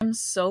am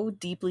so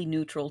deeply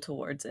neutral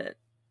towards it.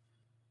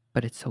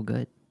 But it's so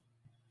good.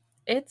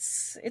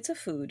 It's a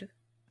food.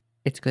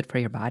 It's good for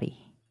your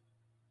body.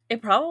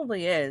 It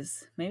probably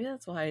is. Maybe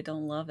that's why I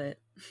don't love it.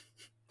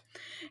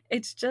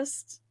 It's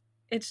just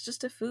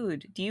a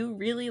food. Do you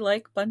really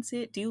like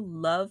pancit? Do you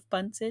love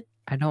pancit?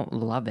 I don't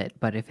love it,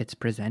 but if it's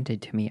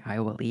presented to me, I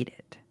will eat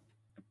it.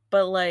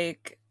 But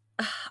like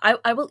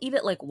I will eat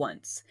it like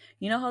once.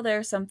 You know how there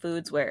are some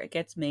foods where it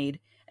gets made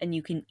and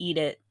you can eat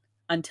it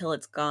until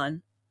it's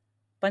gone?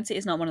 Pancit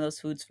is not one of those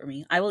foods for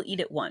me. I will eat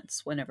it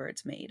once whenever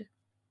it's made.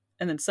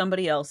 And then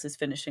somebody else is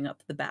finishing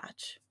up the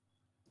batch.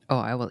 Oh,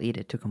 I will eat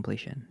it to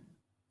completion.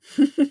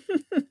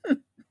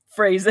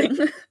 Phrasing.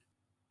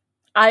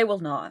 I will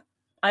not.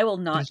 I will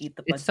not eat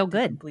the It's so pancit to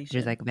good. completion.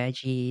 There's like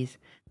veggies,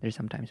 there's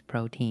sometimes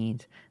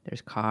proteins,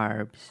 there's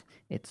carbs,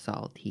 it's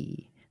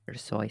salty,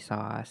 there's soy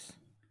sauce.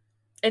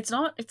 It's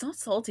not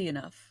salty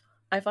enough.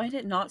 I find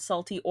it not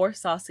salty or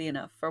saucy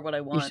enough for what I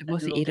You're want a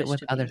supposed to noodle eat it dish with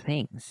to other be.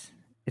 things.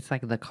 It's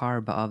like the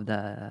carb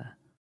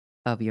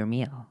of your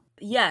meal.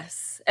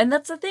 Yes, and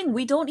that's the thing.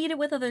 We don't eat it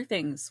with other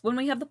things. When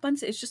we have the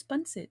pancit, it's just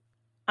pancit.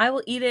 I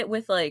will eat it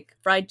with like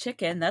fried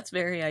chicken. That's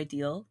very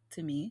ideal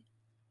to me.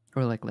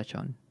 Or like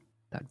lechon.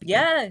 That'd be good.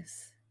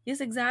 Yes.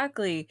 Yes,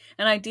 exactly.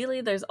 And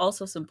ideally, there's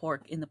also some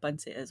pork in the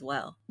pancit as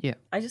well. Yeah.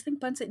 I just think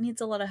pancit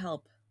needs a lot of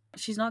help.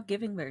 She's not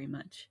giving very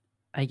much.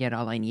 I get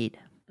all I need.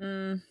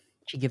 Mm.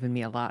 She giving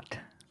me a lot.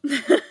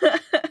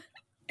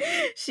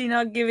 She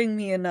not giving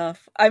me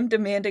enough. I'm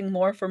demanding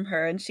more from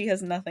her, and she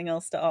has nothing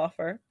else to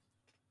offer.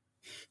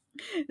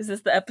 Is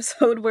this the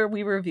episode where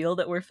we reveal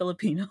that we're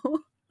Filipino?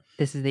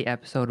 This is the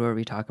episode where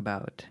we talk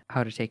about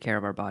how to take care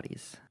of our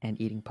bodies,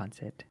 and eating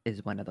pancit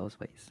is one of those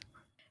ways.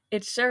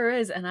 It sure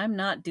is, and I'm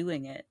not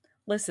doing it.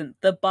 Listen,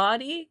 the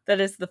body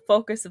that is the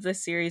focus of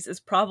this series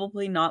is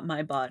probably not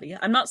my body.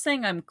 I'm not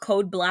saying I'm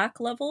code black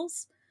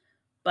levels,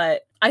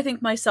 but I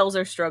think my cells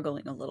are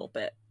struggling a little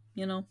bit,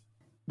 you know?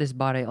 This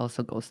body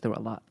also goes through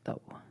a lot,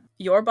 though.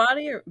 Your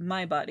body or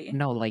my body?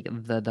 No, like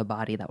the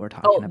body that we're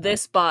talking Oh, about.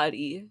 this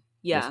body.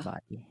 Yeah. This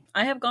body.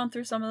 I have gone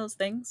through some of those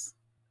things.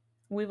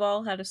 We've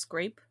all had a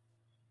scrape.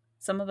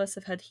 Some of us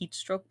have had heat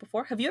stroke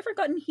before. Have you ever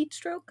gotten heat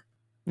stroke?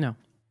 No,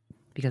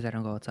 because I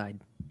don't go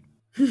outside.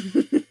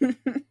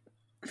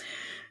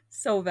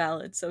 So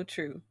valid, so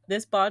true.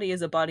 This body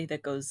is a body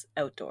that goes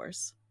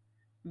outdoors.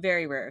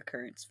 Very rare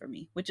occurrence for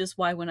me, which is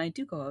why when I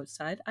do go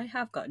outside, I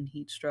have gotten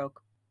heat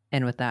stroke.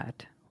 And with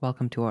that,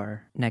 welcome to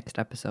our next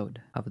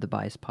episode of the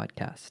Bias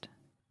Podcast.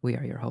 We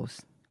are your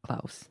hosts,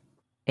 Klaus,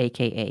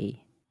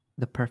 aka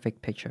the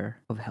perfect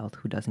picture of health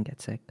who doesn't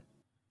get sick.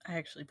 I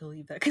actually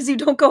believe that because you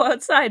don't go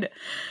outside.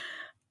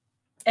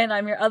 And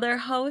I'm your other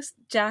host,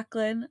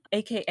 Jacqueline,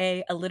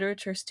 aka a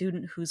literature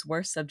student whose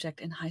worst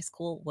subject in high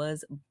school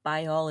was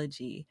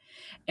biology.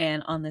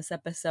 And on this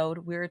episode,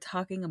 we're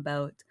talking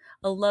about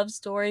a love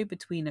story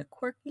between a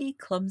quirky,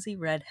 clumsy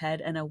redhead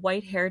and a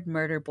white-haired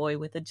murder boy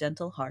with a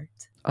gentle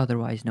heart.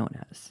 Otherwise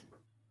known as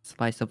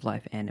slice of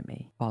life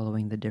anime,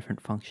 following the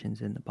different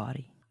functions in the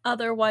body.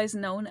 Otherwise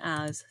known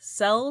as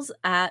Cells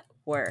at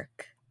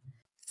Work.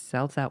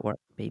 Cells at work,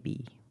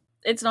 baby.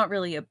 It's not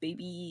really a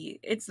baby.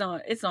 It's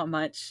not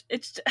much.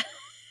 It's just...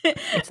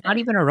 It's not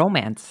even a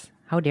romance.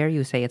 How dare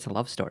you say it's a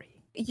love story?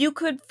 You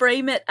could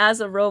frame it as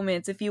a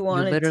romance if you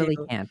wanted to. You literally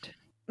can't.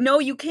 No,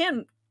 you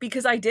can,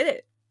 because I did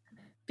it.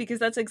 Because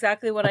that's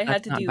exactly what I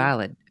had to do. That's not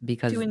valid,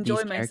 because to enjoy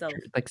these myself.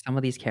 like some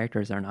of these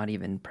characters are not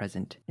even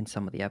present in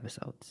some of the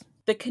episodes.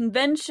 The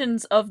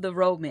conventions of the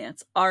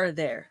romance are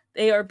there.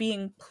 They are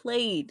being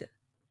played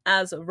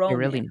as a romance. They're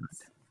really not.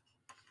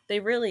 They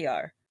really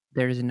are.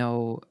 There's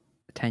no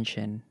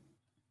tension.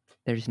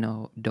 There's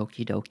no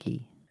doki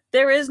doki.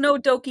 There is no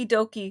doki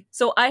doki,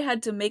 so I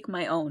had to make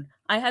my own.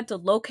 I had to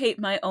locate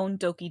my own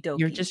doki doki.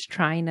 You're just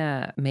trying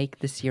to make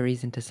the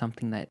series into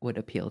something that would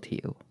appeal to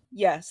you.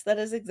 Yes, that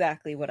is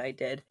exactly what I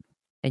did.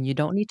 And you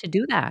don't need to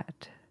do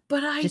that.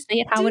 But I just say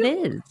it how it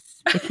is.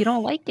 If you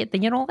don't like it,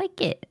 then you don't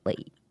like it. Like,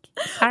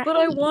 but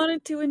I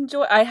wanted to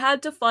enjoy. I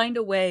had to find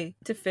a way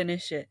to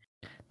finish it.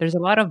 There's a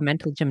lot of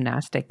mental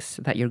gymnastics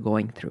that you're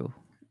going through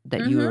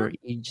that you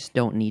just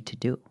don't need to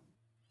do.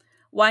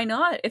 Why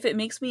not? If it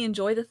makes me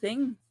enjoy the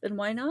thing, then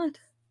why not?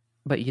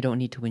 But you don't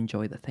need to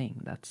enjoy the thing.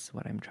 That's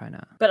what I'm trying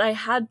to... But I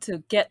had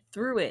to get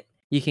through it.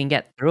 You can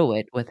get through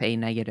it with a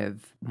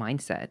negative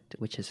mindset,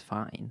 which is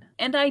fine.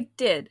 And I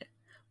did.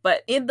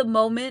 But in the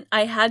moment,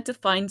 I had to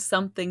find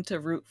something to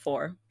root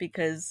for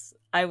because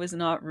I was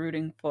not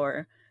rooting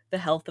for the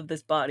health of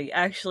this body.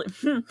 Actually,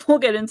 we'll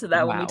get into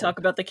that when we talk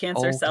about the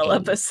cancer cell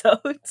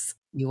episodes.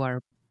 You are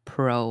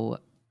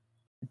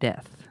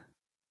pro-death.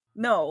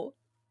 No.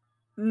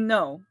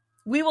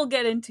 We will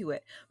get into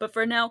it. But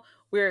for now,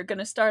 we're going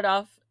to start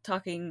off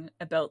talking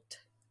about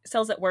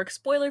Cells at Work,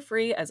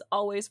 spoiler-free, as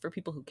always, for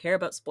people who care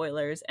about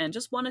spoilers and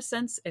just want a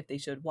sense if they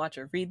should watch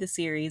or read the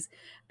series.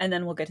 And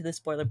then we'll get to the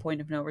spoiler point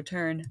of no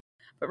return.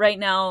 But right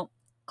now,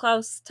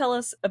 Klaus, tell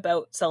us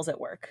about Cells at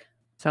Work.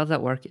 Cells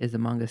at Work is a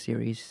manga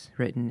series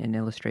written and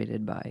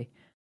illustrated by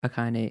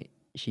Akane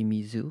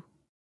Shimizu.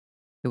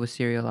 It was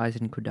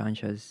serialized in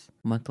Kodansha's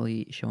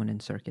monthly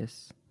Shonen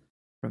Circus.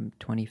 from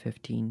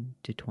 2015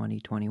 to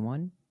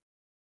 2021.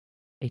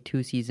 A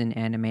 2-season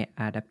anime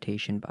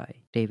adaptation by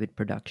David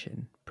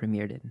Production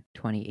premiered in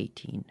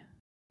 2018.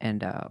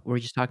 And we're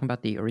just talking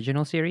about the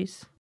original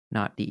series,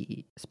 not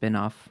the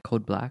spin-off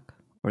Code Black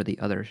or the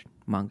other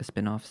manga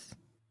spin-offs.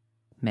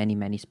 Many,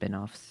 many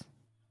spin-offs.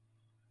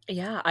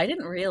 Yeah, I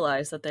didn't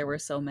realize that there were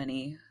so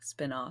many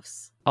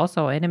spin-offs.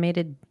 Also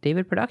animated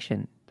David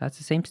Production. That's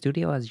the same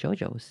studio as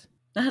JoJo's.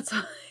 That's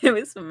it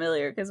was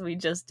familiar because we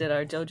just did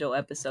our JoJo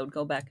episode.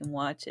 Go back and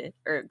watch it,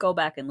 or go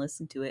back and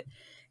listen to it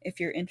if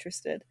you're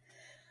interested.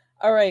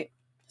 All right,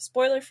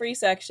 spoiler-free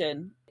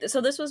section.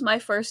 So this was my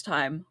first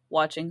time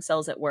watching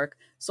Cells at Work,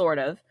 sort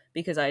of,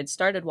 because I had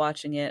started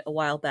watching it a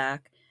while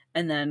back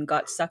and then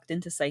got sucked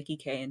into Psyche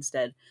K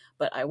instead.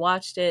 But I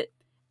watched it,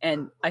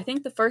 and I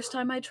think the first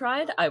time I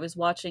tried, I was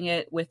watching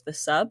it with the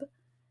sub,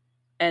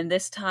 and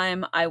this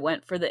time I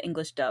went for the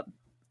English dub,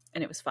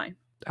 and it was fine.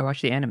 I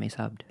watched the anime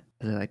subbed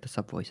because I like the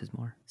sub voices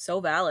more.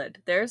 So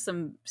valid. There are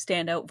some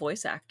standout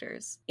voice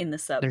actors in the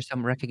sub. There's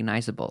some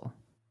recognizable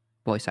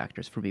voice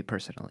actors for me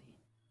personally.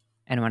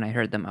 And when I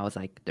heard them, I was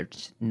like,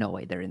 there's no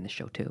way they're in the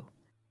show too.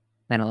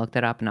 Then I looked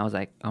it up and I was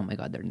like, oh my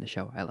god, they're in the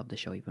show. I love the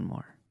show even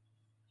more.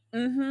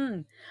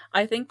 Mm-hmm.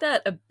 I think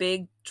that a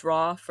big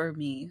draw for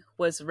me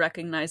was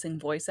recognizing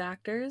voice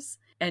actors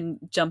and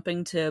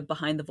jumping to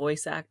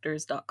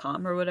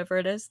behindthevoiceactors.com or whatever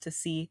it is to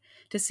see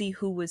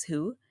who was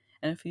who.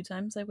 And a few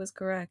times I was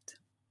correct.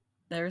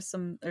 There's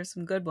some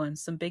good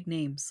ones, some big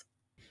names.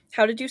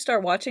 How did you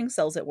start watching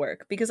Cells at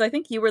Work? Because I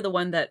think you were the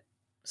one that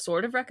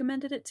sort of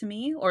recommended it to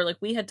me, or like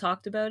we had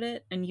talked about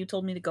it and you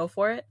told me to go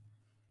for it.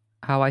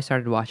 How I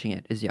started watching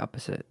it is the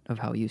opposite of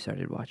how you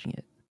started watching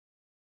it.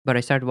 But I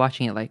started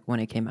watching it like when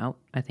it came out,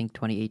 I think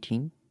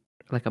 2018.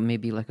 Like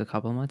maybe like a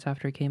couple months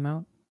after it came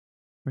out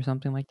or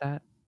something like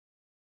that.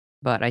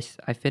 But I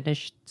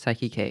finished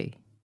Psyche K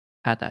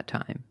at that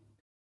time.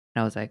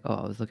 And I was like, oh,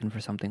 I was looking for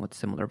something with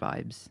similar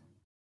vibes.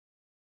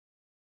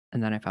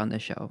 And then I found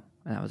this show.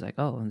 And I was like,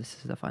 oh, this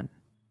is a fun,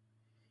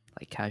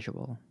 like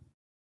casual,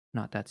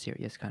 not that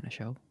serious kind of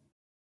show.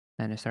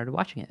 And I started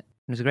watching it.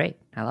 It was great.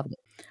 I loved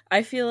it.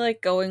 I feel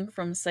like going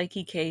from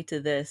Psyche K to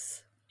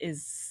this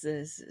is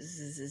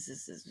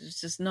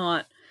just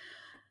not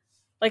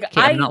like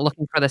Okay, I'm not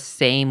looking for the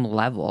same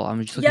level.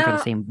 I'm just looking for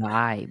the same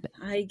vibe.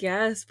 I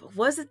guess, but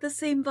was it the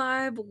same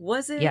vibe?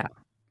 Was it? Yeah.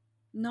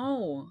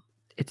 No.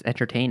 It's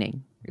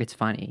entertaining. It's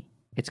funny.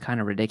 It's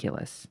kind of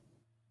ridiculous.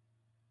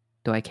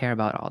 Do I care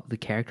about all the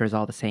characters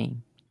all the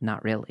same?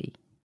 Not really.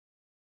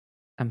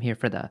 I'm here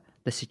for the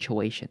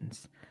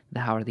situations.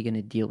 How are they going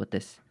to deal with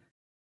this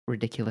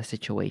ridiculous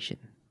situation?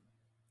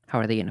 How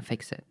are they going to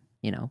fix it?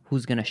 You know,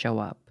 who's going to show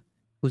up?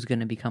 Who's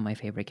going to become my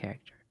favorite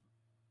character?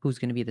 Who's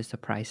going to be the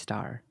surprise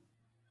star?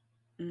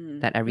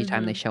 That every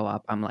time they show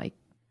up, I'm like,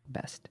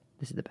 best.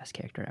 This is the best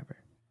character ever.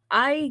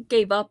 I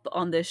gave up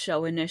on this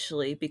show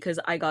initially because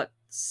I got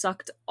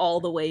sucked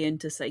all the way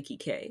into Psyche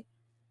K.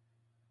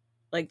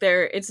 Like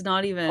it's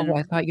not even. Oh,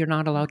 I thought you're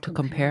not allowed to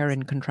compare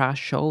and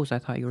contrast shows. I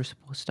thought you were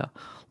supposed to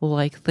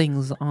like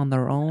things on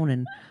their own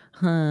and.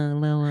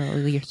 In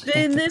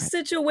this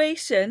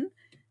situation,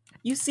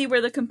 you see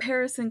where the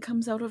comparison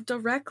comes out of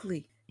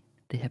directly.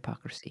 The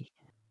hypocrisy.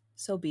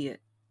 So be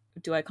it.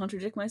 Do I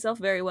contradict myself?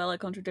 Very well, I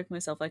contradict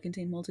myself. I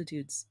contain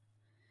multitudes.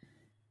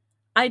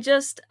 I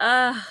just,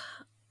 I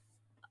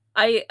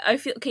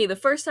feel, okay, the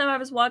first time I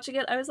was watching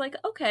it, I was like,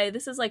 okay,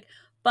 this is like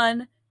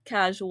fun,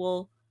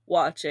 casual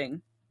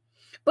watching.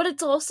 But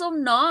it's also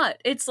not.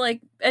 It's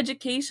like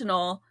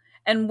educational.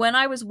 And when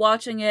I was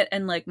watching it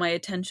and like my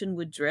attention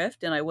would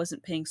drift and I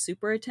wasn't paying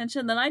super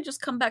attention, then I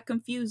just come back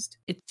confused.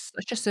 It's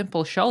such a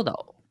simple show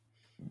though.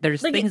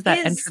 There's like things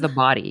that enter the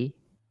body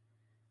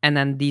and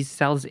then these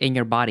cells in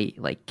your body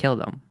like kill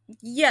them.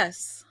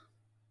 Yes.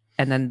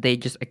 And then they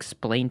just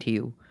explain to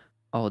you,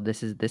 oh,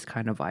 this is this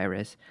kind of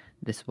virus,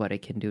 this is what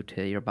it can do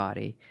to your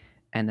body.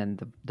 And then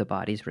the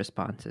body's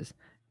response is,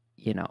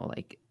 you know,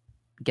 like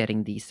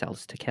getting these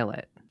cells to kill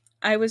it.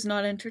 I was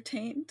not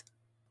entertained.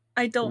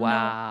 I don't know.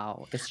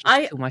 Wow. It's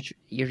just too much.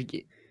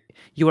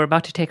 You were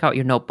about to take out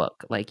your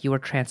notebook. Like you were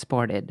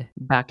transported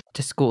back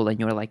to school and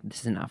you were like,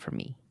 this is not for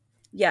me.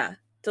 Yeah.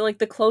 To like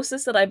the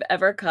closest that I've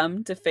ever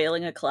come to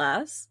failing a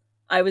class,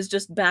 I was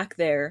just back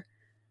there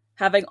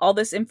having all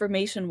this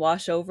information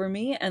wash over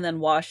me and then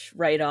wash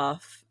right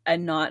off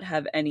and not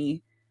have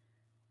any,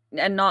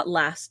 and not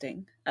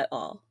lasting at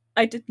all.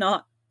 I could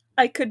not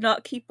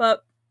keep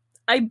up.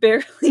 I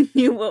barely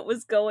knew what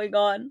was going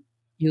on.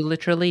 You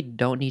literally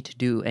don't need to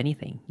do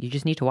anything. You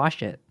just need to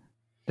watch it.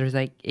 There's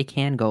like, it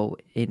can go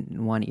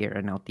in one ear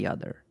and out the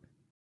other.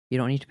 You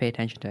don't need to pay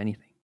attention to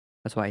anything.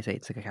 That's why I say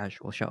it's like a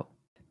casual show.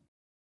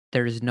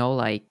 There's no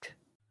like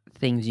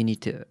things you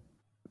need to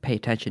pay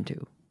attention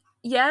to.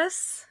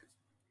 Yes.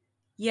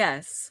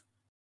 Yes.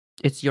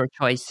 It's your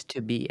choice to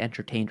be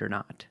entertained or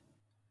not.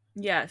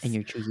 Yes. And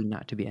you're choosing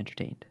not to be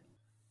entertained.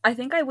 I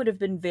think I would have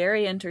been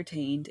very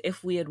entertained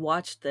if we had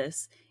watched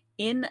this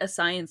in a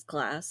science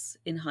class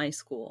in high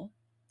school.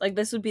 Like,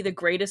 this would be the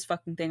greatest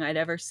fucking thing I'd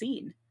ever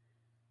seen.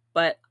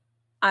 But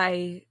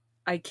I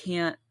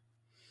can't.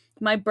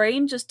 My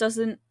brain just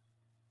doesn't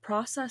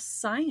process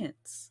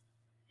science.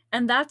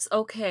 And that's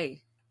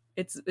okay.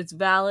 It's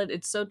valid.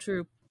 It's so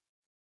true.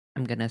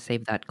 I'm gonna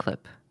save that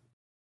clip.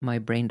 My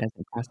brain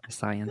doesn't process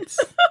science.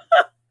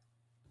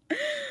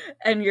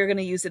 And you're going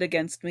to use it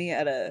against me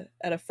at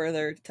a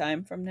further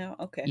time from now.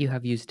 Okay. You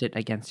have used it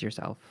against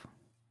yourself.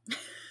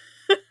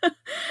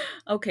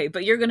 Okay,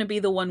 but you're going to be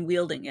the one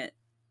wielding it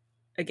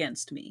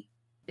against me.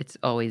 It's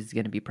always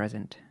gonna be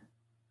present.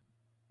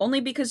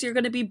 Only because you're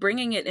going to be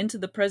bringing it into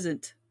the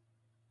present.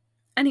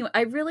 Anyway,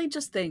 I really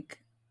just think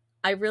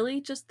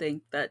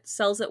that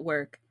Cells at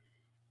Work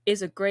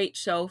is a great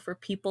show for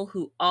people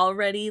who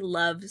already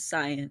love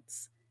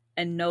science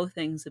and know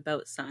things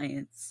about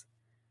science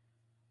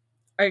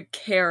or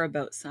care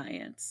about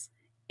science.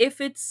 If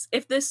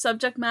this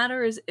subject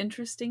matter is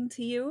interesting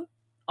to you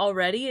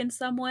already in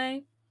some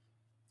way,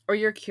 or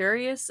you're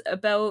curious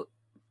about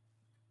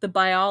the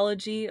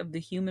biology of the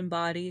human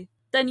body,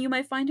 then you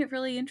might find it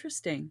really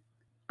interesting.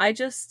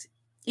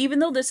 Even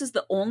though this is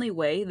the only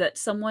way that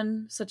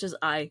someone such as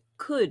I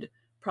could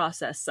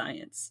process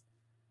science,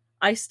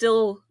 I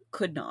still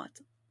could not.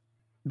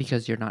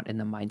 Because you're not in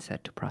the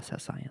mindset to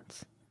process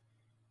science.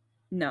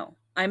 No,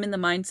 I'm in the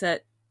mindset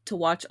to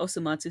watch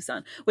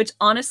Osomatsu-san, which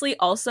honestly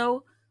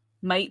also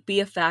might be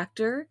a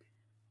factor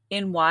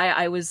in why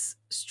I was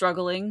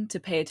struggling to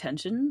pay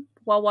attention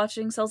while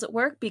watching Cells at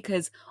Work,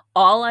 because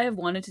all I have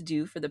wanted to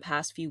do for the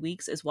past few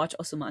weeks is watch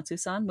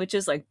Osomatsu-san, which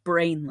is like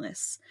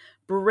brainless,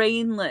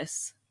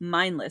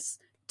 mindless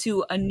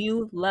to a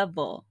new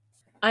level.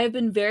 I have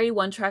been very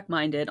one-track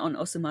minded on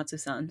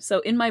Osomatsu-san, so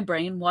in my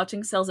brain,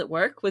 watching Cells at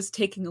Work was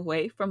taking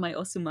away from my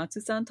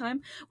Osomatsu-san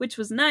time, which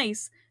was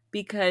nice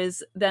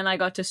because then I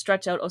got to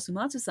stretch out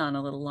Osomatsu-san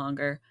a little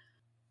longer.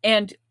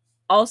 And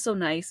also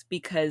nice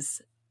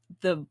because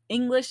the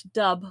English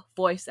dub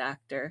voice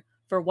actor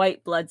for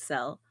White Blood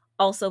Cell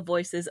also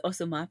voices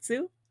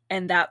Osomatsu,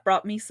 and that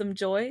brought me some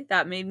joy.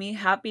 That made me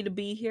happy to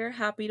be here,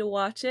 happy to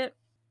watch it.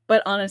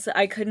 But honestly,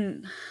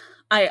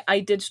 I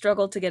did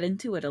struggle to get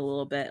into it a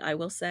little bit, I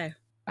will say.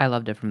 I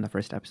loved it from the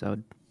first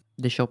episode.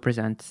 The show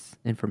presents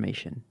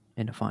information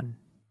in a fun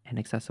and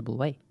accessible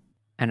way.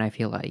 And I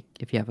feel like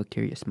if you have a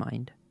curious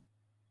mind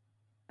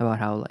about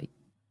how like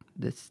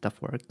this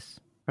stuff works,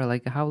 or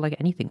like how like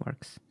anything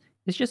works,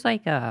 it's just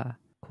like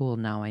cool,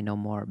 now I know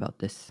more about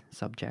this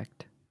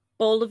subject.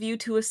 Bold of you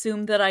to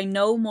assume that I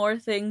know more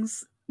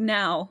things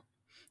now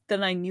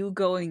than I knew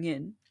going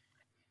in.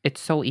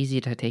 It's so easy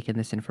to take in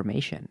this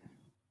information.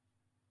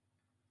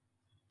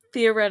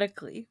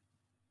 Theoretically,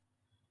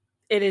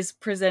 it is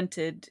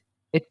presented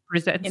It in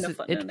presents a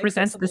fun it and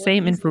presents the accessible and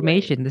same easy way.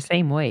 information the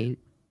same way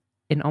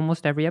in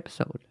almost every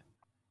episode.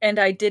 And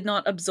I did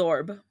not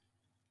absorb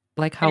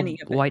Like how any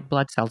of it. white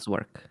blood cells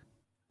work.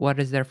 What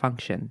is their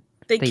function?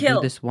 They do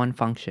kill. this one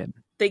function.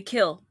 They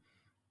kill.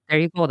 There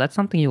you go. That's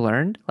something you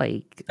learned.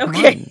 Like, come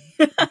Okay.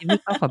 on, give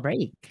yourself a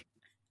break.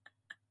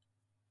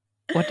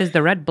 What does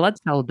the red blood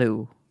cell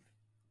do?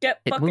 Get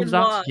It fucking moves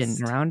oxygen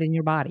lost, around in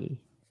your body.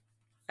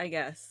 I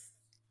guess.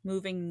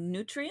 Moving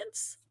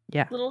nutrients?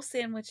 Yeah, Little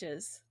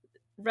sandwiches.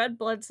 Red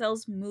blood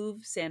cells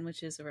move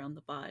sandwiches around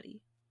the body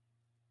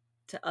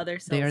to other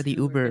they are cells the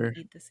who are going to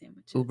eat the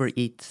sandwiches. Uber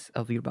Eats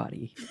of your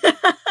body.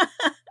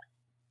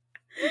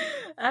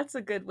 That's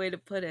a good way to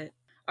put it.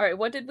 All right,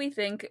 what did we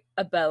think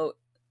about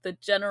the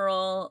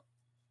general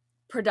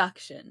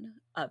production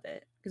of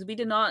it? Because we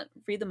did not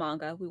read the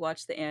manga, we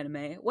watched the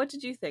anime. What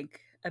did you think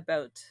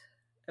about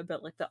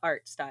like the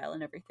art style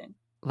and everything?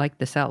 Like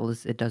the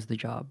cells, it does the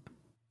job.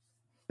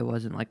 It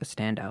wasn't like a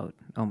standout,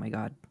 oh my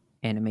god,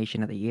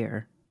 animation of the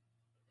year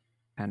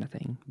kind of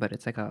thing. But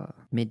it's like a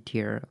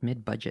mid-tier,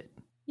 mid-budget.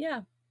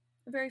 Yeah,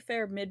 a very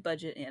fair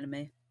mid-budget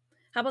anime.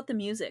 How about the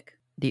music?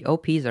 The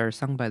OPs are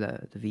sung by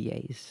the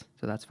VAs,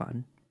 so that's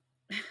fun.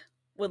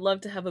 Would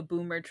love to have a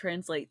boomer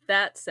translate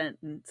that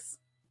sentence.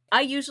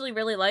 I usually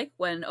really like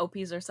when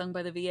OPs are sung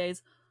by the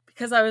VAs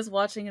because I was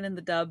watching it in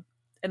the dub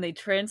and they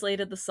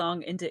translated the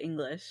song into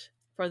English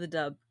for the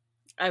dub.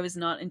 I was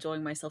not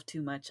enjoying myself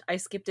too much. I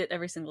skipped it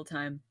every single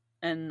time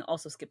and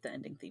also skipped the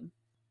ending theme.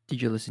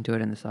 Did you listen to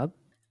it in the sub?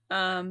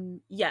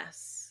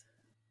 Yes.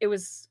 It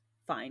was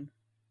fine.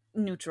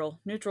 Neutral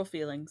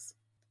feelings.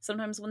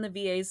 Sometimes when the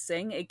VAs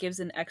sing, it gives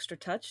an extra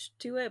touch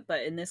to it,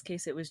 but in this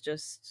case it was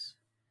just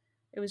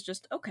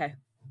okay.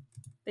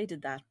 They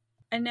did that.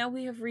 And now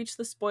we have reached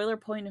the spoiler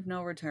point of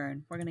no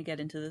return. We're going to get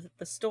into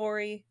the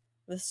story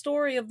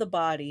of the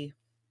body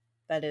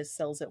that is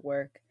Cells at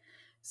Work.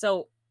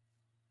 So,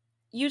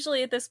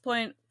 usually at this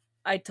point,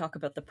 I talk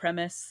about the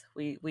premise.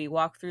 We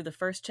walk through the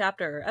first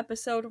chapter or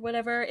episode or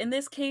whatever. In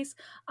this case,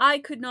 I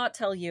could not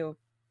tell you,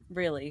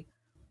 really,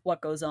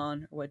 what goes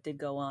on or what did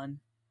go on,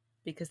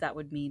 because that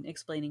would mean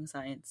explaining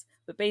science.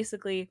 But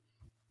basically,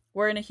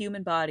 we're in a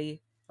human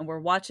body, and we're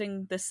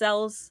watching the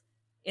cells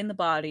in the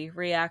body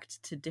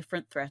react to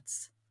different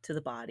threats to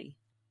the body.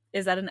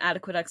 Is that an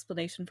adequate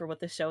explanation for what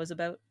this show is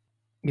about?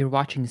 You're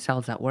watching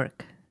cells at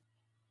work.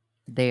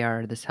 They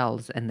are the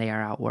cells and they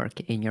are at work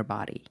in your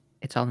body.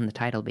 It's all in the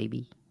title,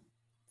 baby.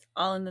 It's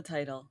all in the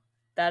title.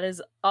 That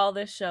is all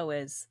this show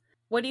is.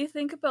 What do you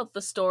think about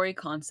the story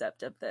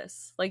concept of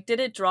this? Like, did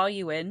it draw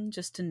you in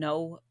just to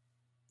know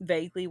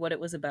vaguely what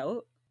it was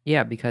about?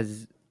 Yeah,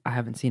 because I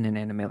haven't seen an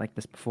anime like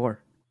this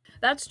before.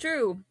 That's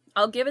true.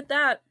 I'll give it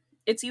that.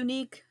 It's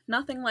unique.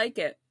 Nothing like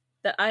it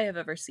that I have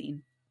ever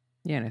seen.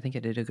 Yeah, and I think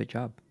it did a good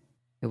job.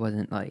 It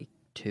wasn't like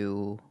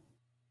too,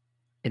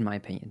 in my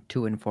opinion,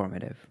 too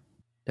informative.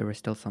 There was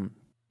still some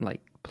like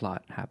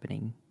plot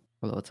happening,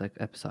 although it's like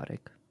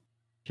episodic,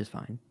 which is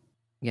fine.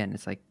 Again,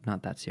 it's like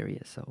not that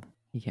serious, so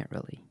you can't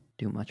really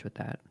do much with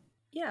that.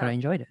 But I Yeah,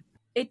 enjoyed it.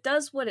 it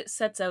does what it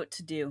sets out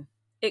to do.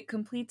 It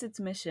completes its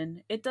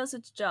mission. It does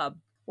its job.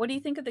 What do you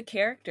think of the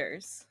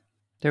characters?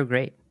 They're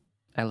great.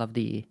 I love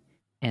the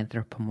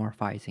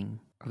anthropomorphizing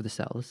of the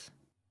cells.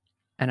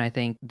 And I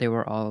think they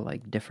were all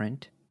like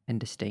different and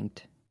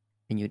distinct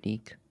and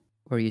unique.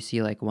 Where you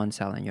see like one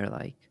cell and you're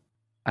like,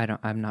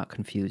 I'm not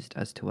confused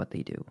as to what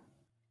they do.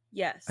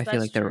 Yes, I feel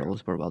that's like their true.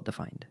 roles were well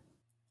defined.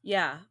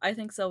 Yeah, I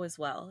think so as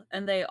well.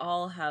 And they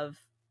all have,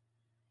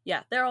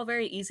 yeah, they're all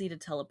very easy to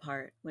tell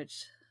apart,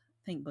 which,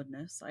 thank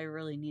goodness, I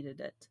really needed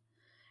it.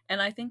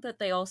 And I think that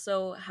they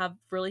also have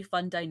really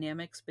fun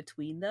dynamics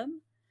between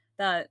them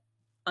that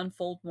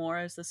unfold more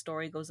as the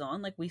story goes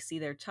on. Like we see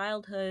their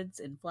childhoods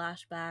and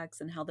flashbacks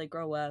and how they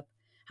grow up,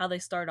 how they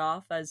start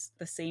off as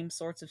the same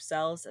sorts of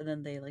cells and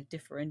then they like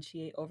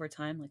differentiate over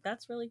time. Like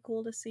that's really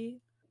cool to see.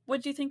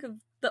 What do you think of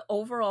the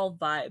overall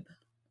vibe?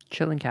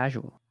 Chill and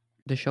casual.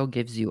 The show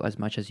gives you as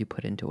much as you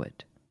put into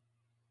it.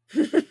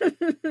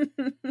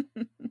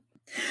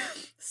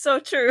 So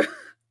true.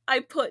 I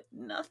put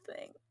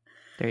nothing.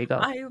 There you go.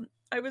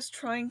 I was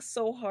trying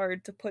so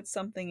hard to put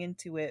something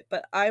into it,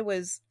 but I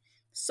was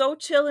so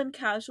chill and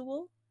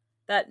casual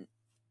that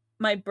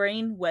my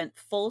brain went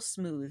full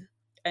smooth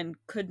and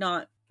could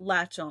not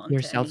latch on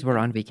Your to cells were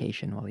anything. on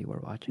vacation while you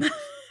were watching.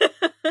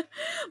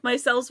 My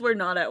cells were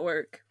not at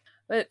work.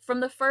 But from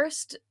the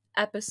first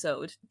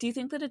episode, do you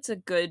think that it's a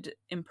good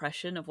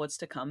impression of what's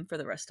to come for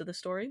the rest of the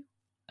story?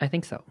 I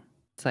think so.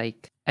 It's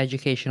like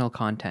educational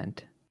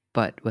content,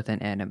 but with an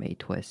anime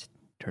twist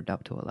turned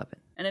up to 11.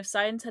 And if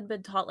science had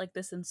been taught like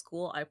this in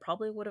school, I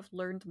probably would have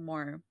learned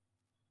more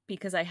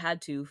because I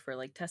had to for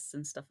like tests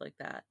and stuff like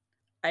that.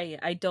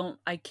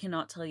 I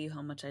cannot tell you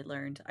how much I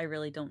learned. I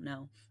really don't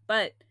know.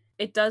 But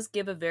it does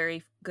give a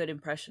very good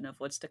impression of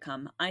what's to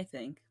come, I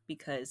think,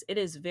 because it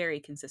is very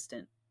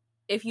consistent.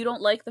 If you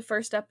don't like the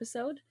first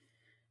episode,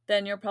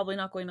 then you're probably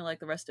not going to like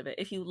the rest of it.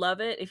 If you love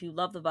it, if you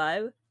love the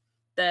vibe,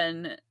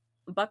 then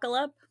buckle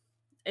up.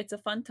 It's a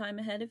fun time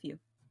ahead of you.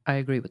 I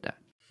agree with that.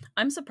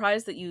 I'm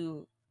surprised that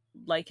you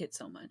like it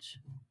so much.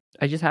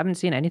 I just haven't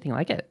seen anything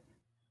like it.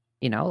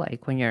 You know,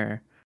 like when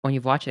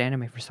you've watched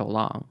anime for so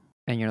long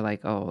and you're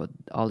like, oh,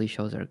 all these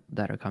shows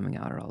that are coming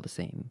out are all the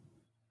same.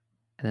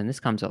 And then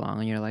this comes along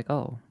and you're like,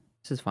 oh,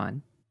 this is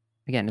fun.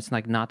 Again, it's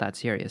like not that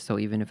serious. So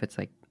even if it's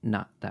like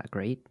not that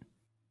great,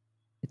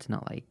 it's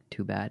not like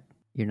too bad.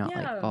 You're not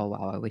like, Yeah. oh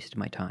wow, I wasted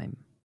my time.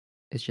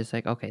 It's just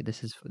like, okay,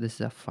 this is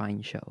a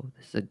fine show.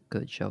 This is a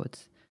good show.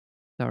 It's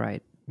all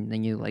right. And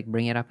then you like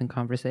bring it up in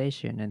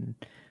conversation and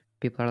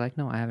people are like,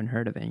 no, I haven't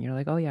heard of it. And you're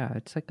like, oh yeah,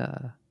 it's like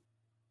a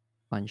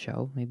fun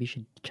show. Maybe you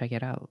should check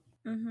it out.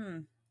 Mm-hmm.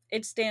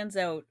 It stands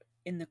out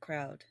in the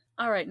crowd.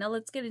 All right, now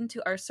let's get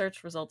into our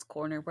search results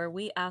corner where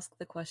we ask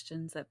the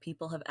questions that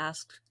people have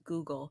asked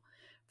Google.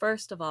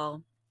 First of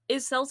all,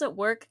 is Cells at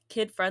Work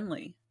kid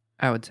friendly?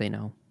 I would say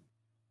no.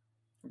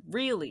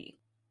 Really?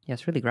 Yeah,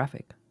 it's really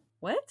graphic.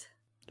 What?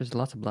 There's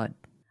lots of blood.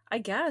 I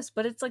guess,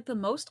 but it's like the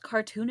most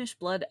cartoonish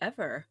blood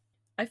ever.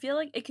 I feel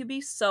like it could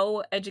be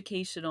so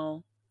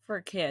educational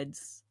for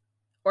kids.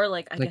 Or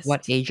like I Like guess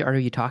what age are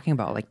you talking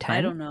about? Like I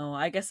 10? don't know.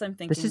 I guess I'm This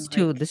thinking is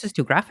too like this is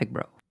too graphic,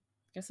 bro.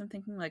 I guess I'm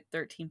thinking like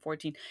 13,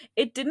 14.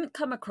 It didn't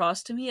come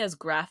across to me as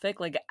graphic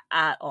like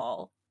at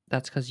all.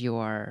 That's cuz you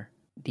are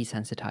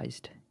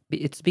desensitized.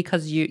 It's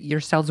because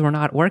your cells were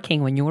not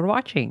working when you were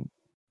watching.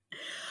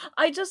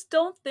 I just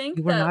don't You think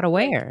were that not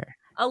like aware.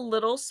 a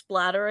little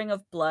splattering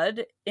of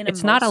blood in a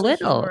It's not a mostly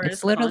little. humorous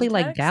It's literally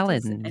like context is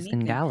gallons and anything.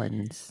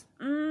 gallons.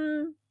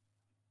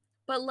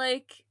 But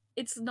like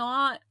it's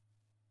not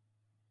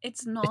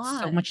it's It's so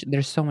not. much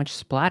there's so much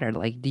splatter.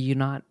 Like do you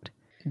not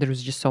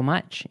there's just so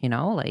much, you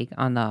know, like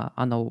on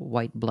the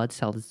white blood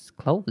cells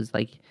clothes.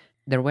 Like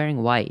they're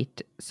wearing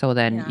white, so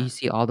then Yeah. you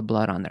see all the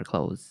blood on their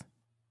clothes.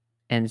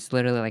 And it's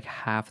literally like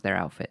half their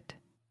outfit.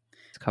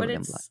 It's But covered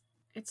in blood.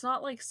 it's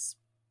not like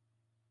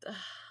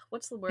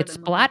what's the word It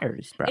I'm looking for?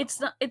 splatters, bro.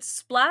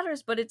 It's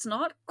splatters, but it's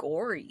not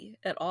gory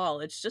at all.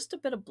 It's just a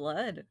bit of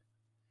blood. I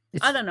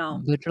It's don't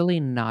know. literally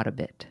not a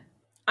bit.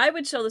 I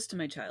would show this to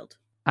my child.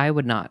 I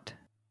would not.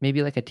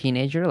 Maybe like a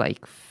teenager,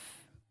 like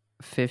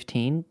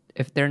 15.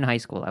 If they're in high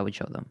school, I would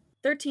show them.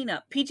 13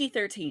 up,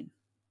 PG-13.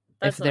 If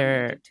That's what I'm gonna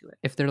they're give to it.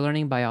 if they're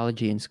learning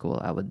biology in school,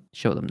 I would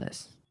show them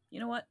this. You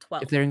know what?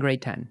 12. If they're in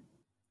grade 10,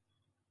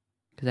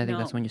 because I think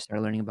that's No. when you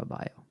start learning about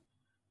bio.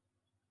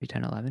 Grade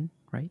 10, 11,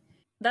 right?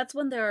 That's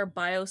when there are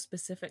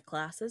bio-specific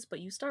classes,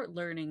 but you start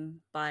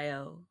learning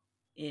bio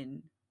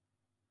in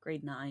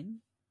grade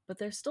 9. But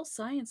there's still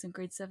science in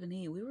grade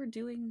 7E. We were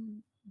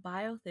doing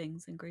bio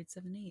things in grade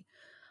 7E.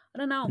 I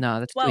don't know. No,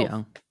 that's too 12.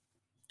 young.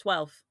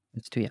 12.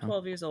 It's too young.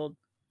 12 years old.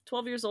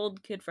 12 years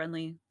old, kid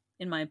friendly,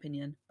 in my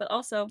opinion. But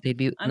also, They'd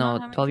be I'm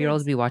not having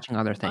 12-year-olds kids. be watching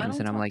other I things, don't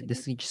and I'm talk like, to this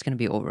kids. is just gonna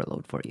be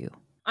overload for you.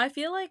 I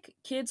feel like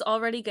kids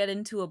already get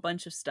into a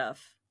bunch of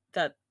stuff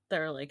that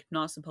they're like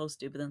not supposed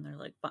to, but then they're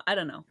like, I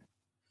don't know.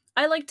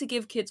 I like to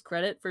give kids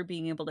credit for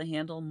being able to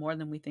handle more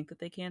than we think that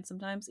they can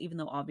sometimes, even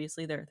though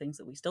obviously there are things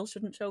that we still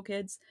shouldn't show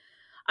kids.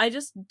 I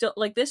just don't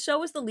like this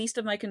show is the least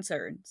of my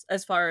concerns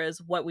as far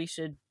as what we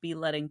should be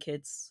letting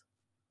kids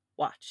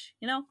watch,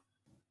 you know?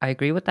 I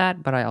agree with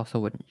that, but I also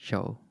wouldn't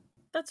show.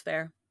 That's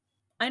fair.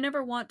 I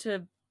never want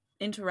to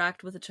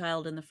interact with a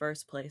child in the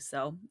first place,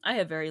 so I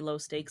have very low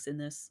stakes in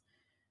this.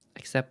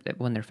 Except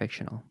when they're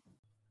fictional.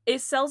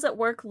 Is Cells at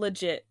Work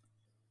legit?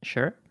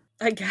 Sure.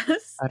 I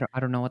guess. I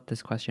don't know what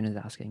this question is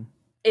asking.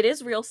 It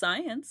is real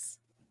science.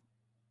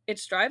 It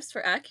strives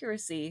for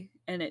accuracy,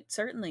 and it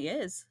certainly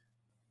is.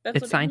 That's It's what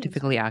it means.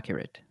 scientifically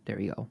accurate. There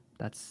you go.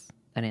 That's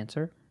an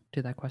answer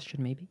to that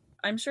question, maybe.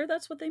 I'm sure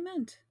that's what they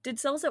meant. Did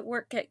Cells at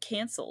Work get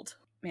canceled?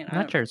 Man, I'm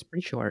not sure. It's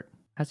pretty short.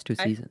 Has 2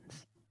 seasons.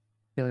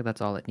 I feel like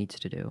that's all it needs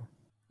to do.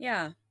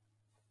 Yeah.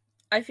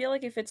 I feel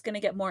like if it's going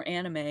to get more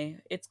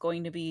anime, it's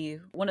going to be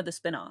one of the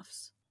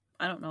spin-offs.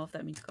 I don't know if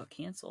that means it got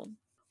canceled.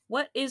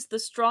 What is the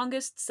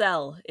strongest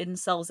cell in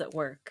Cells at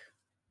Work?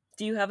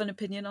 Do you have an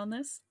opinion on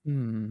this?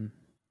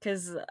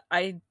 Because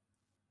I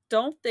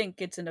don't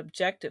think it's an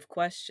objective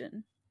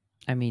question.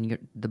 I mean,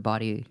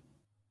 the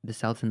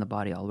cells in the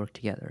body all work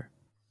together.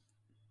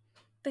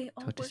 They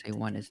all so to say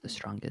one is the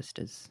strongest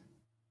is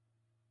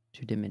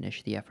to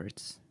diminish the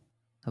efforts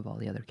of all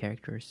the other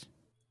characters.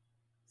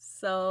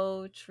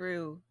 So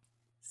true.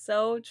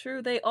 So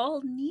true. They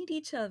all need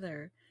each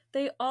other.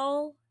 They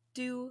all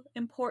do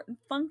important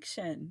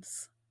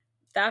functions.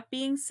 That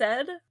being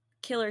said,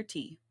 Killer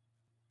T.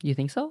 You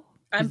think so?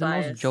 I'm He's the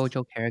biased. most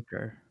JoJo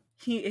character.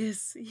 He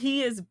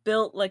is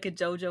built like a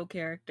JoJo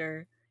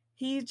character.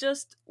 He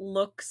just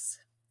looks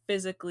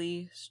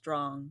physically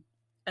strong.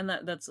 And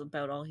that's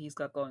about all he's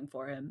got going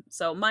for him.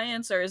 So my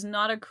answer is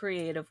not a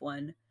creative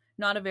one,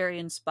 not a very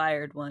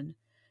inspired one.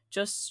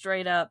 Just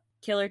straight up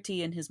Killer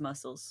T and his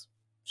muscles.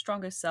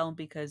 Strongest cell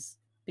because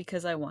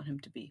I want him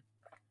to be.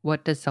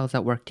 What does Cells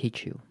at Work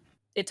teach you?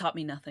 It taught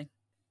me nothing.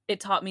 It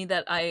taught me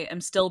that I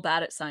am still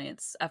bad at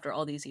science after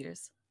all these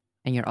years.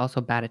 And you're also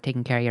bad at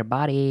taking care of your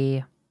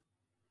body.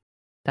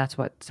 That's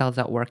what Cells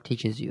at Work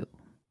teaches you.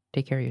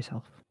 Take care of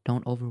yourself.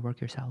 Don't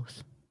overwork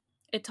yourselves.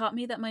 It taught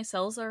me that my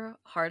cells are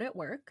hard at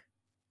work,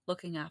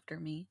 looking after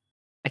me.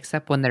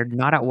 Except when they're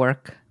not at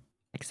work.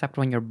 Except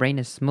when your brain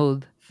is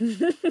smooth.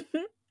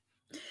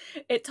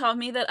 It taught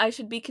me that I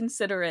should be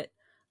considerate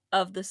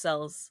of the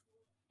cells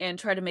and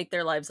try to make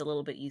their lives a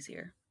little bit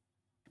easier.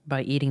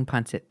 By eating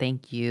Punsit.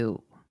 Thank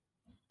you.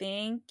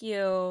 Thank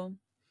you.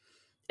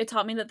 It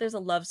taught me that there's a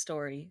love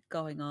story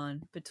going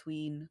on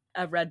between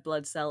a red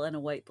blood cell and a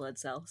white blood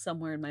cell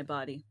somewhere in my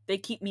body. They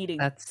keep meeting.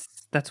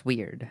 That's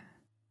weird.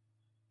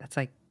 That's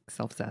like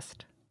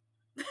self-zest.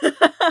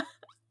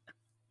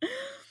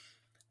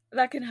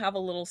 That can have a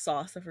little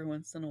sauce every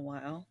once in a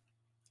while.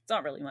 It's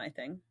not really my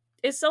thing.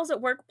 Is Cells at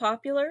Work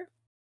popular?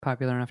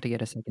 Popular enough to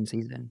get a second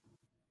season.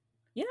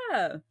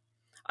 Yeah.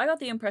 I got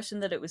the impression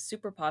that it was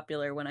super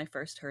popular when I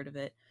first heard of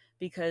it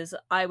because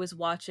I was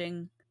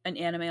watching an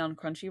anime on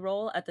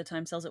Crunchyroll at the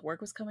time Cells at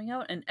Work was coming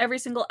out, and every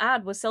single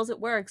ad was Cells at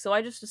Work, so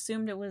I just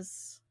assumed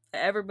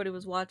everybody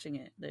was watching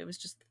it. It was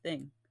just the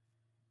thing.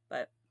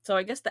 But so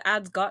I guess the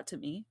ads got to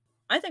me.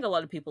 I think a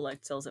lot of people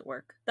liked Cells at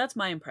Work. That's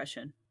my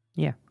impression.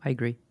 Yeah, I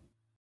agree.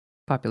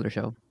 Popular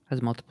show.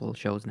 Has multiple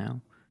shows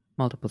now.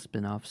 Multiple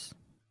spin-offs.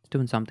 It's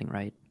doing something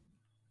right.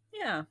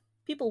 Yeah,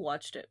 people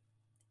watched it.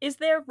 Is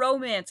there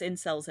romance in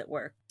Cells at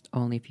Work?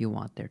 Only if you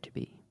want there to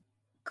be.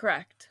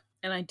 Correct.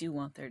 And I do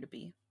want there to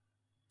be.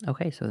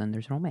 Okay, so then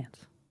there's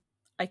romance.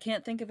 I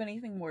can't think of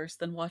anything worse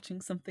than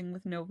watching something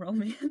with no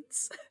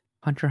romance.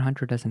 Hunter x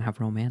Hunter doesn't have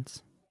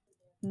romance.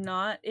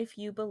 Not if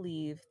you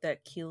believe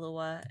that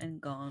Killua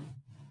and Gon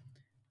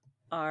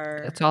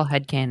are... It's all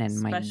headcanon,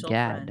 my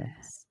god.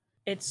 Friends.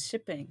 It's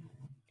shipping.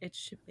 It's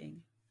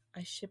shipping.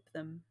 I ship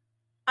them.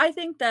 I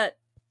think that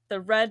the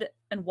red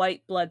and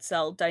white blood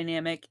cell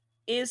dynamic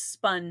is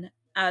spun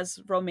as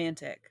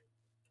romantic.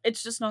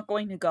 It's just not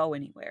going to go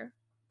anywhere.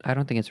 I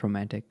don't think it's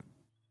romantic.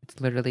 It's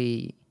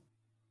literally...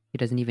 He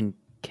doesn't even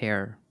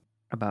care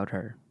about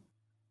her.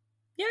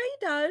 Yeah,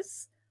 he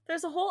does.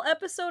 There's a whole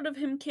episode of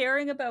him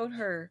caring about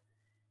her.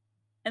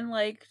 And,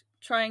 like,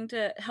 trying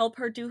to help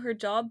her do her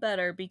job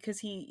better because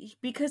he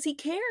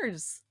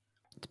cares.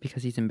 It's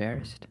because he's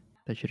embarrassed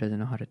that she doesn't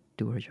know how to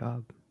do her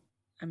job.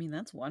 I mean,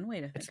 that's one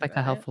way to think It's like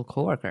a helpful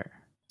coworker.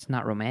 It's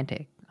not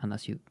romantic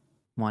unless you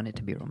want it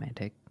to be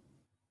romantic.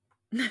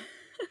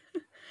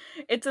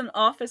 It's an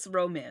office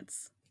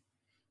romance.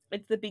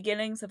 It's the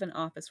beginnings of an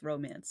office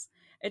romance.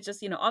 It's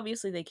just,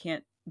 obviously they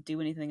can't do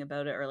anything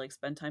about it or, like,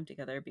 spend time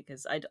together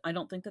because I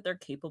don't think that they're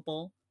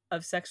capable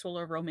of sexual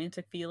or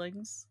romantic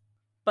feelings.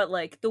 But,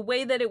 like, the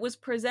way that it was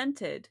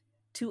presented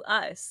to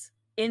us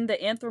in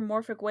the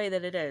anthropomorphic way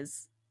that it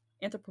is,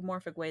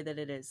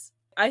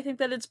 I think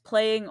that it's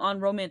playing on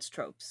romance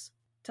tropes.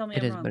 Tell me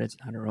It I'm is, but wrong. it's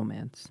not a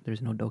romance.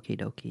 There's no Doki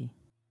Doki.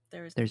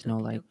 There is There's no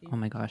Doki like, Doki. oh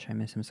my gosh, I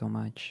miss him so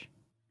much.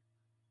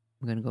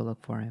 I'm gonna go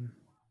look for him.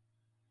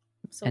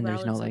 So And there's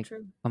valid, no so like,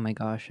 true. oh my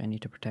gosh, I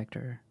need to protect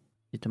her.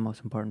 She's the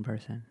most important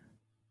person.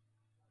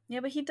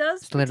 Yeah, but he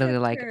does It's literally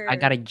protect like, I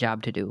got her. a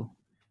job to do.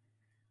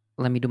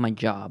 Let me do my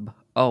job.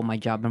 Oh, my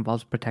job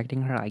involves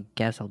protecting her. I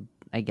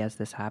guess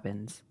this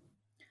happens.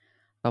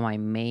 But my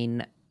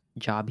main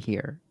job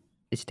here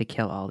is to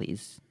kill all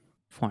these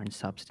foreign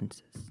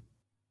substances.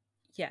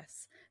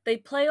 Yes. They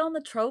play on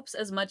the tropes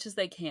as much as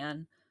they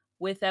can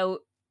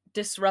without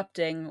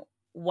disrupting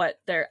what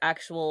their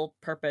actual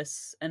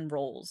purpose and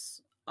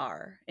roles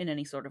are in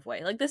any sort of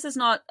way. Like, this is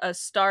not a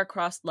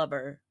star-crossed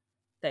lover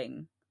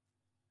thing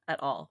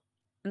at all.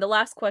 And the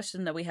last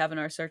question that we have in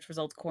our search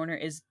results corner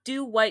is,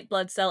 do white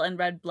blood cell and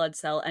red blood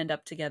cell end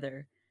up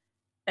together?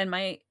 And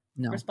my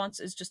No, response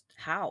is just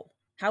how?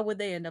 How would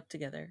they end up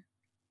together?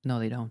 no,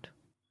 they don't.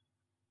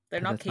 They're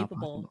Because not that's not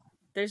capable. possible.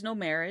 There's no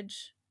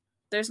marriage.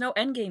 There's no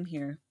endgame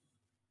here.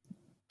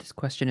 This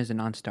question is a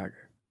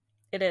non-starter.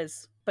 It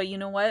is. But you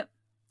know what?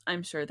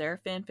 I'm sure there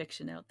are fan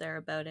fiction out there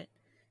about it.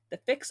 The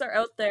fics are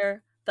out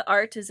there. The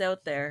art is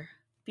out there.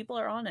 People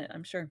are on it,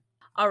 I'm sure.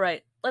 All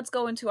right, let's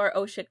go into our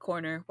oh shit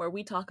corner where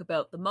we talk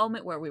about the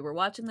moment where we were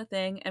watching the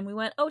thing and we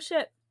went, oh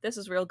shit, this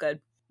is real good.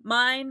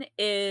 Mine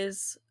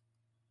is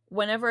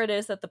whenever it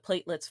is that the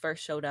platelets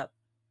first showed up.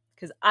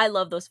 Because I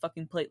love those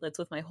fucking platelets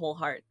with my whole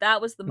heart.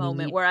 That was the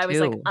moment Me where I was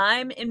like, too.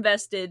 I'm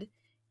invested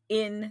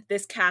in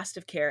this cast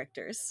of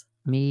characters.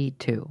 Me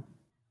too.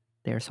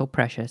 They are so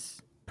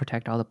precious.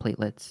 Protect all the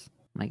platelets.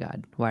 My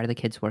god, why are the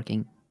kids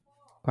working?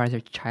 Why is there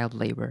child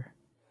labor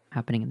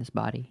happening in this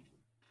body?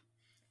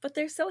 But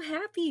they're so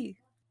happy.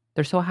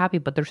 They're so happy,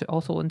 but they're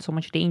also in so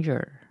much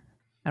danger.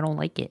 I don't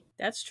like it.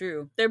 That's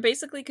true. They're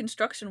basically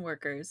construction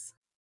workers.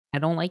 I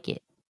don't like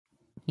it.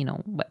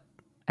 But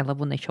I love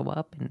when they show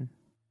up and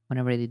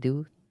whenever they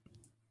do,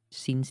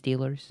 scene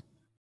stealers.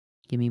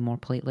 Give me more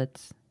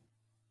platelets.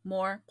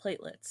 More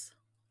platelets.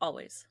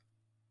 Always.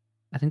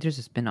 I think there's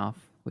a spin-off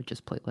with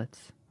just platelets,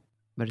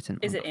 but it's in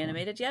manga Is it form.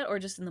 animated yet or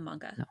just in the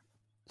manga? No,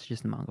 it's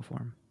just in manga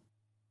form.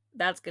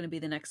 That's going to be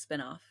the next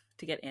spin-off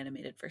to get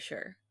animated for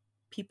sure.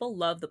 People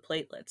love the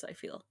platelets, I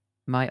feel.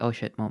 My oh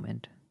shit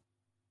moment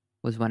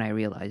was when I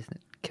realized that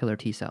Killer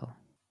T-Cell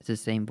is the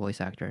same voice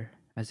actor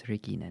as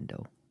Riki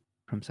Nendo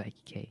from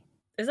Psyche K.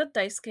 Is that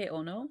Daisuke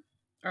Ono?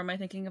 Or am I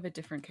thinking of a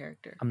different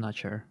character? I'm not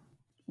sure.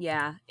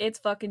 Yeah, it's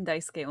fucking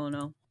Daisuke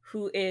Ono,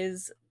 who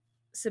is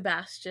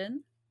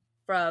Sebastian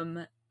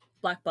from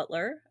Black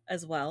Butler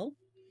as well,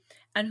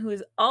 and who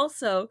is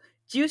also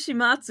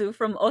Jushimatsu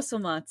from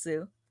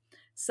Osomatsu.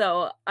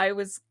 So I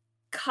was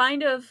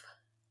kind of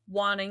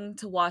wanting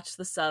to watch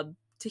the sub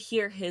to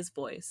hear his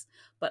voice,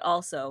 but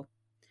also,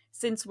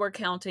 since we're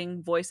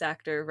counting voice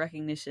actor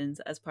recognitions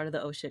as part of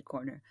the oh shit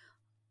corner,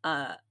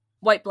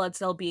 White Blood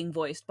Cell being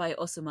voiced by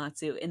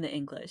Osomatsu in the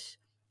English.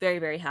 Very,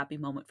 very happy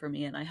moment for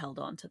me, and I held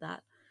on to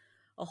that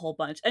a whole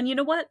bunch. And you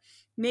know what?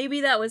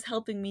 Maybe that was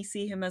helping me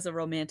see him as a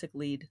romantic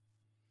lead.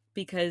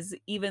 Because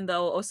even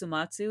though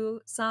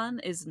Osomatsu-san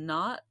is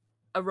not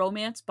a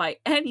romance by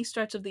any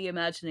stretch of the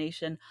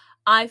imagination,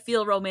 I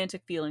feel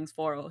romantic feelings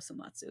for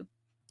Osomatsu.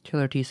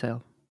 Killer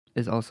T-Cell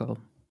is also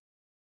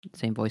the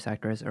same voice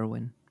actor as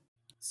Erwin.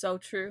 So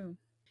true.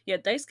 Yeah,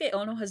 Daisuke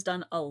Ono has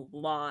done a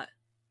lot.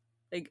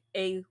 Like,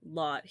 a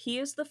lot. He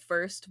is the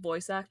first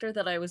voice actor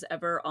that I was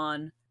ever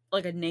on,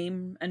 like, a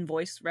name and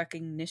voice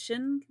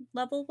recognition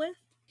level with.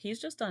 He's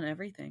just done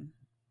everything.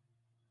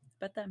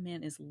 Bet that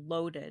man is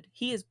loaded.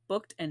 He is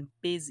booked and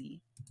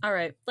busy. All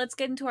right, let's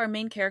get into our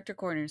main character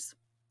corners.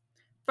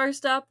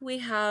 First up, we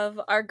have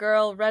our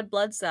girl, Red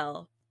Blood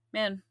Cell.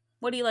 Man,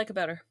 what do you like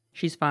about her?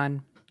 She's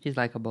fun. She's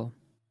likable.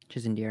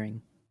 She's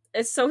endearing.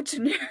 It's so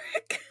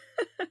generic.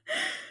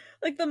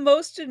 Like, the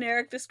most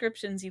generic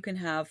descriptions you can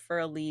have for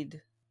a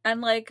lead.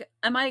 And, like,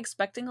 am I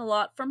expecting a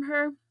lot from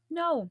her?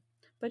 No.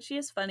 But she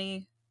is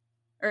funny.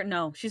 Or,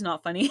 no, she's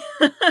not funny.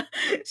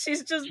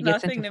 She's just She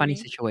gets nothing into to funny me.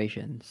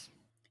 situations.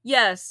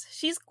 Yes,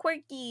 she's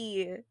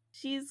quirky.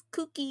 She's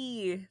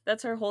kooky.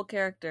 That's her whole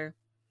character.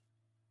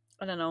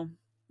 I don't know.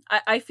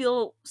 I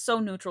feel so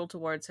neutral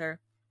towards her.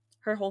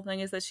 Her whole thing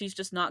is that she's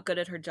just not good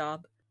at her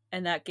job.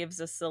 And that gives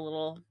us a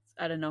little,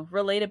 I don't know,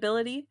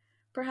 relatability,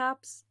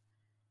 perhaps.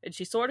 And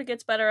she sort of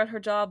gets better at her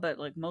job, but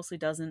like mostly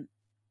doesn't.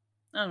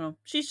 I don't know.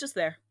 She's just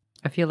there.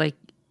 I feel like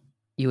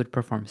you would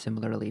perform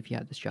similarly if you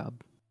had this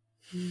job.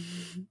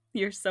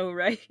 You're so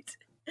right.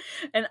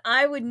 And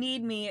I would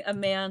need me a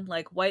man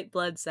like White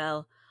Blood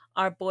Cell,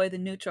 our boy the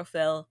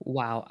neutrophil.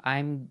 Wow,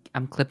 I'm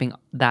clipping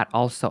that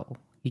also.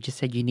 You just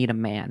said you need a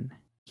man.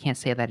 You can't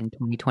say that in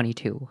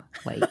 2022.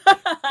 Like,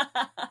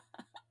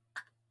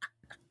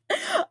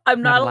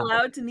 I'm not not allowed.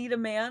 allowed to need a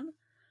man.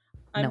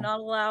 I'm No. not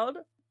allowed.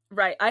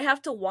 Right. I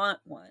have to want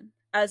one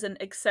as an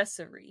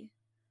accessory,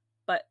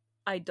 but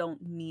I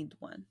don't need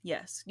one.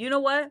 Yes. You know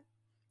what?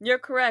 You're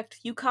correct.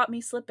 You caught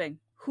me slipping.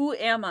 Who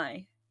am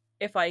I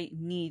if I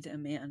need a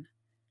man?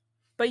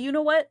 But you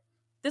know what?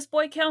 This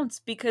boy counts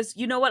because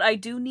you know what I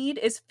do need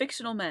is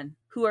fictional men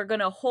who are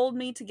going to hold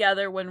me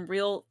together when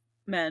real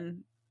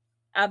men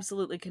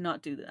absolutely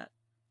cannot do that.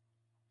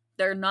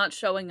 They're not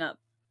showing up.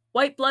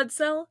 White Blood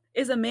Cell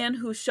is a man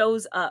who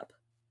shows up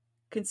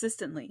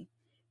consistently.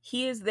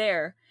 He is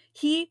there.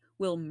 He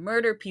will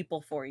murder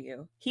people for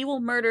you. He will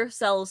murder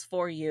cells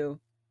for you.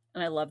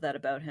 And I love that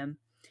about him.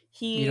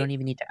 You He don't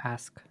even need to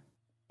ask.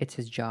 It's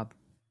his job.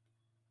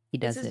 He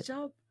It's does his it.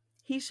 job.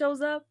 He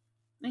shows up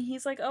and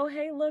he's like, "Oh,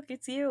 hey, look,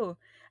 it's you."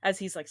 As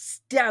he's like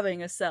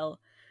stabbing a cell.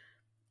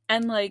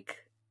 And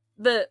like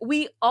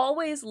we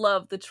always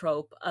love the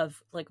trope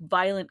of like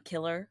violent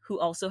killer who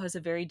also has a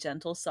very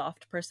gentle,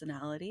 soft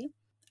personality.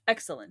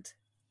 Excellent.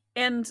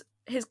 And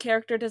his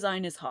character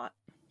design is hot.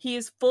 He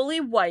is fully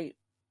white.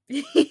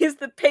 He is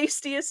the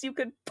pastiest you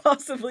could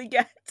possibly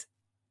get.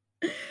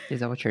 Is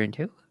that what you're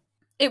into?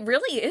 It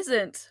really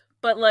isn't,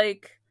 but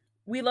like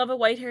we love a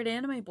white-haired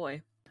anime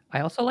boy.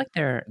 I also like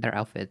their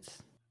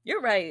outfits.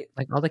 You're right.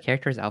 Like all the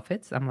characters'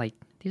 outfits, I'm like,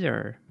 these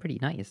are pretty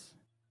nice.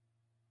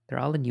 They're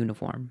all in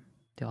uniform.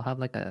 They all have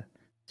like a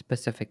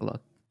specific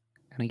look.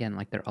 And again,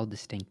 like they're all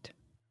distinct.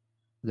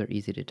 They're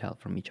easy to tell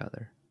from each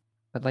other.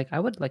 But like I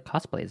would like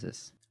cosplay as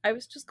this. I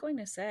was just going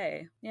to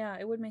say, yeah,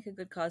 it would make a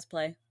good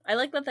cosplay. I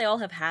like that they all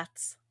have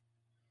hats.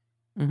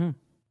 Mm-hmm.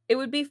 It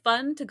would be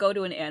fun to go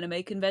to an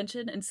anime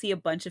convention and see a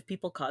bunch of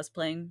people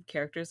cosplaying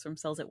characters from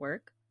Cells at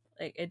Work.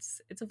 Like it's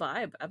a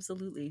vibe,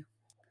 absolutely.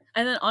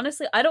 And then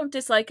honestly, I don't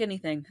dislike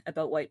anything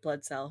about White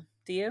Blood Cell.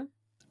 Do you?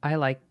 I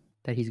like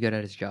that he's good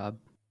at his job.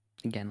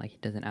 Again, like he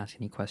doesn't ask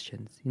any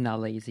questions. He's not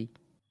lazy.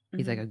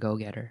 He's like a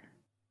go-getter.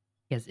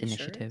 He has He sure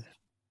initiative. is.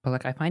 But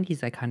like I find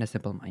he's like kind of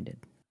simple-minded.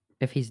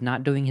 If he's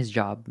not doing his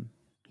job,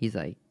 he's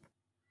like,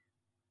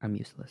 I'm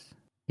useless.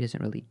 He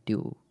doesn't really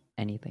do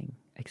anything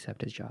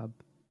except his job.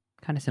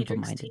 Kind of He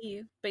drinks simple-minded.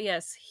 tea. But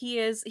yes,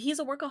 he's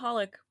a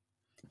workaholic.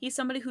 He's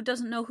somebody who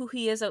doesn't know who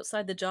he is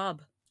outside the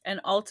job. And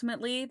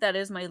ultimately, that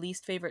is my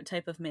least favorite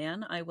type of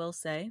man, I will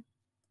say.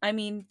 I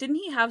mean, didn't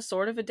he have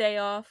sort of a day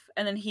off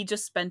and then he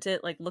just spent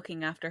it like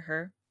looking after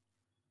her?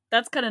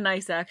 That's kind of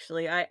nice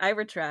actually. I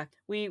retract.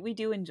 We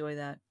do enjoy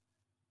that.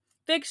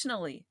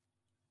 Fictionally,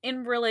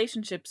 in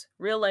relationships,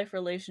 real life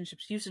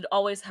relationships, you should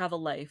always have a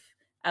life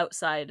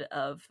outside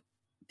of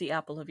the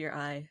apple of your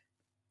eye.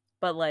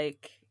 But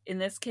like in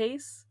this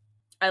case,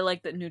 I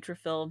like that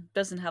Neutrophil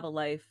doesn't have a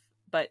life,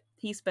 but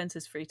he spends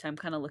his free time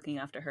kind of looking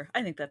after her.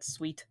 I think that's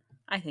sweet.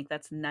 I think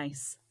that's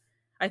nice.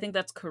 I think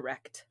that's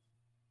correct.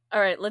 All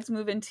right, let's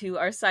move into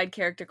our side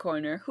character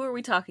corner. Who are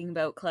we talking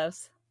about,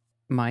 Klaus?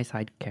 My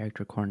side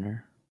character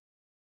corner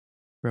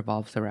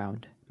revolves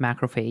around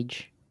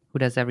Macrophage, who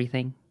does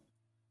everything.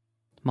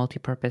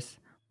 Multi-purpose,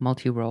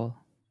 multi-role.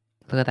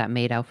 Look at that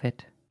maid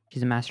outfit.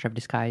 She's a master of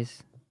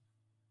disguise.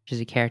 She's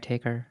a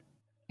caretaker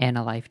and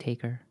a life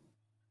taker.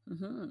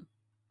 Mm-hmm.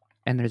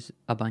 And there's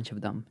a bunch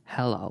of them.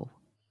 Hello.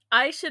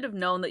 I should have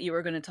known that you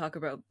were going to talk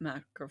about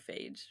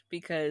Macrophage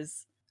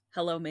because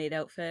hello maid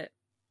outfit.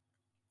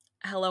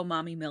 Hello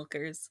mommy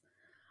milkers.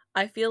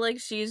 I feel like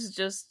she's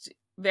just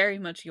very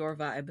much your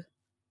vibe.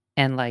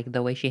 And like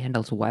the way she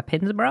handles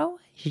weapons, bro,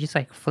 she just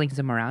like flings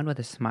them around with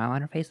a smile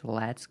on her face.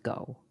 Let's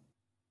go.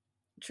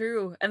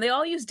 True. And they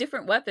all use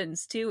different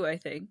weapons too, I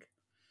think.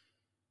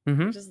 Mm-hmm.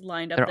 They're just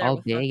lined up They're there all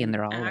with big and fucking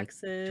they're all like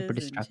super axes and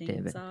destructive.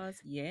 And chainsaws.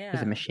 there's a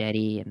Yeah.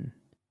 machete and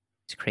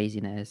it's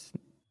craziness.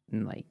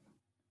 And like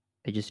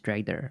they just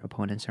drag their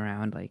opponents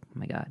around. Like, oh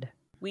my god.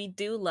 We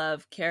do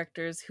love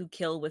characters who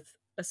kill with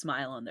a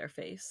smile on their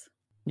face.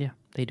 Yeah,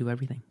 they do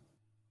everything.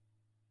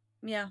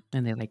 Yeah.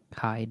 And they like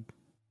hide,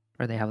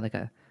 or they have like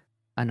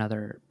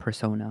another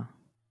persona,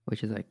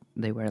 which is like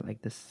they wear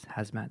like this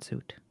hazmat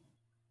suit,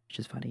 which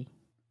is funny.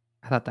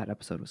 I thought that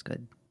episode was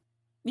good.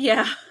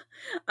 Yeah.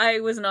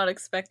 I was not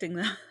expecting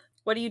that.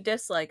 What do you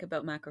dislike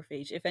about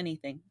Macrophage, if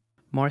anything?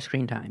 More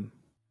screen time.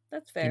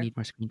 That's They fair. need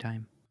more screen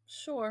time.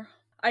 Sure.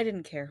 I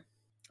didn't care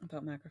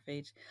about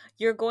Macrophage.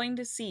 You're going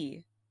to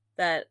see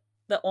that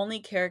the only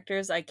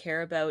characters I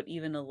care about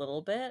even a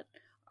little bit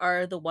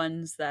are the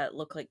ones that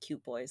look like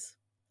cute boys.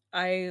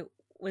 I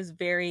was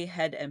very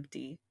head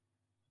empty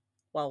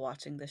while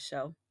watching this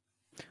show.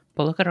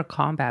 But look at her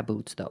combat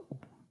boots, though.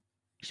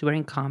 She's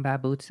wearing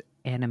combat boots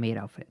and a maid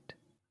outfit.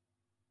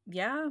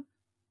 Yeah,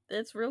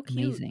 it's real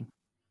cute. Amazing.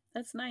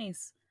 That's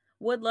nice.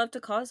 Would love to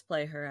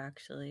cosplay her,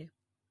 actually.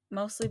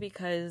 Mostly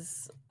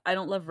because I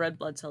don't love Red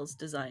Blood Cell's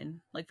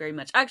design, like, very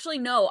much. Actually,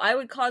 no, I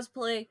would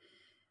cosplay,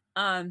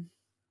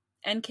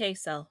 NK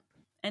Cell.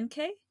 NK?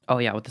 Oh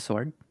yeah, with the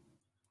sword.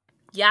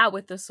 Yeah,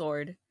 with the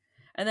sword.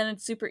 And then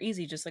it's super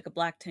easy, just like a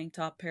black tank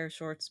top, pair of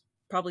shorts,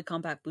 probably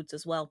compact boots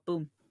as well.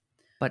 Boom.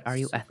 But are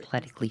you Super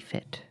athletically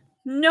fit?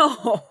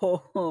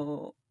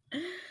 No.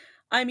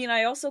 I mean,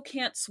 I also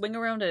can't swing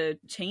around a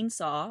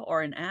chainsaw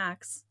or an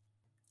axe.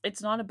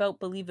 It's not about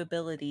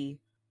believability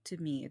to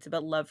me. It's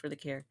about love for the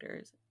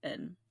characters.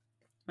 And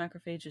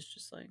Macrophage is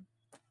just like,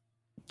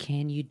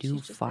 Can you do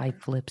she's just 5 there.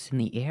 flips in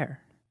the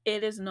air?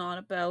 It is not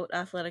about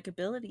athletic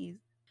abilities.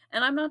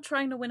 And I'm not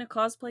trying to win a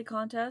cosplay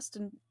contest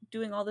and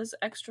doing all this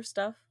extra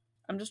stuff.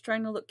 I'm just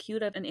trying to look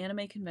cute at an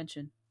anime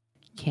convention.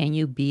 Can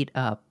you beat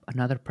up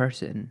another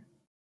person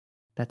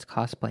that's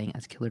cosplaying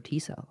as Killer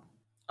T-Cell?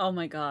 Oh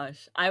my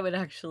gosh.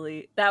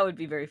 That would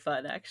be very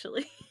fun,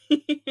 actually.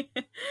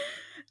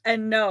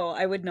 And no,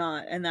 I would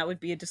not. And that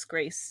would be a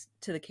disgrace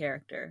to the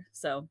character.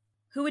 So,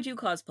 who would you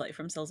cosplay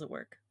from Cells at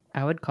Work?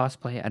 I would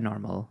cosplay a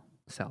normal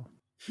Cell.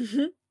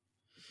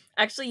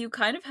 Actually, you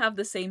kind of have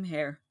the same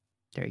hair.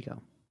 There you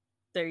go.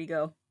 There you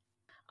go.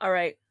 All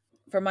right.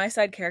 For my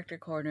side character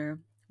corner,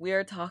 we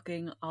are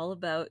talking all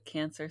about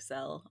Cancer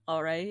Cell.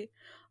 All right.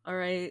 All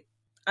right.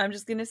 I'm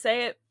just going to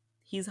say it.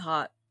 He's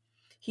hot.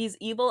 He's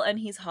evil and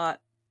he's hot.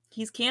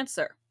 He's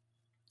cancer.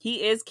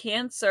 He is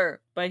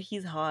cancer, but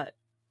he's hot.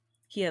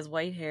 He has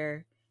white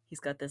hair. He's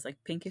got this like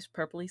pinkish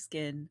purpley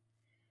skin.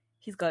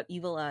 He's got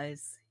evil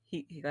eyes.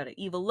 He got an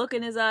evil look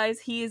in his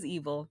eyes. He is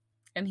evil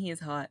and he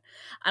is hot.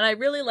 And I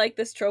really like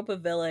this trope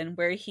of villain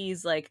where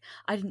he's like,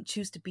 I didn't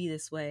choose to be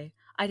this way.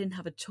 I didn't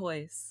have a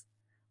choice.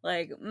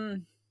 Like,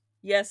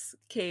 yes,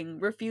 King,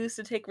 refuse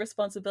to take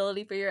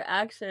responsibility for your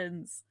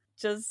actions.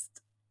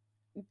 Just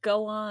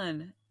go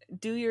on.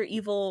 Do your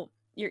evil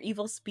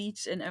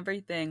speech and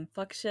everything.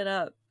 Fuck shit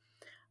up.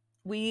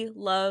 We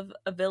love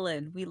a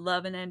villain. We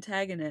love an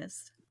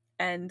antagonist.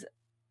 And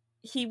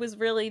he was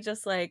really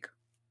just like,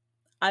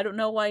 I don't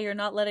know why you're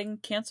not letting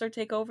cancer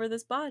take over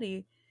this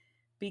body,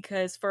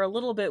 because for a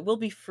little bit we'll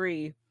be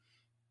free.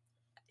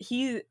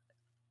 He,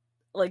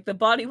 like, the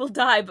body will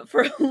die, but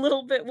for a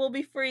little bit we'll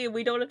be free and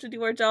we don't have to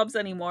do our jobs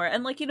anymore.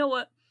 And like, you know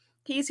what?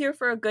 He's here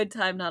for a good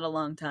time, not a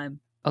long time.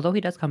 Although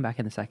he does come back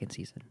in the second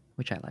season,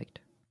 which I liked.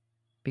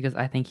 Because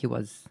I think he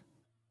was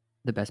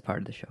the best part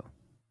of the show.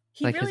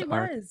 He like really his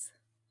arc, was.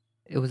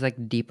 it was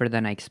like deeper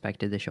than I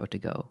expected the show to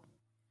go.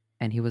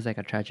 And he was like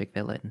a tragic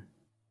villain.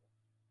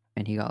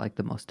 And he got like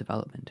the most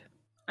development.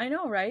 I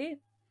know, right?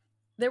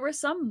 There were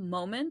some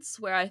moments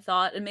where I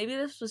thought, and maybe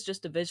this was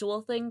just a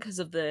visual thing because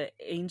of the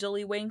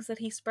angel-y wings that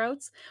he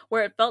sprouts,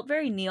 where it felt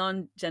very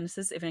Neon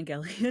Genesis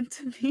Evangelion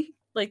to me.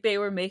 Like they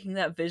were making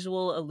that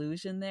visual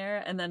illusion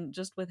there, and then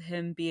just with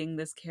him being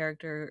this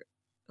character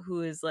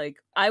who is like,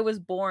 I was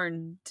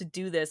born to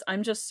do this.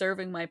 I'm just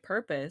serving my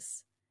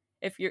purpose.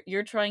 If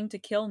you're trying to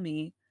kill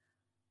me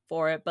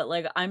for it, but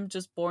like I'm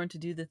just born to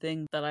do the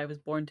thing that I was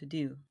born to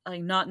do.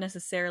 Like not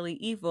necessarily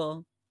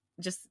evil,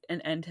 just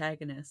an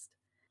antagonist.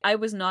 I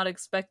was not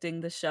expecting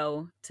the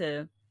show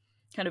to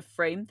kind of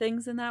frame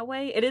things in that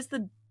way. It is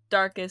the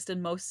darkest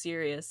and most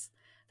serious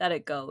that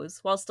it goes,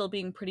 while still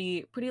being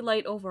pretty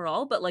light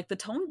overall, but like the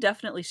tone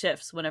definitely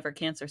shifts whenever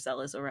Cancer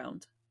Cell is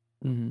around.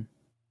 Mm-hmm.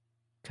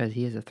 Because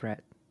he is a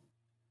threat.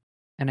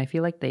 And I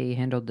feel like they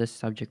handled this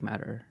subject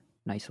matter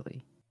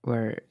nicely.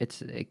 Where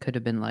it could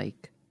have been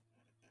like,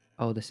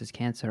 oh, this is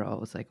cancer. Oh,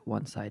 it's like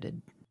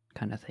one-sided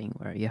kind of thing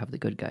where you have the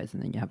good guys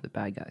and then you have the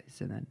bad guys.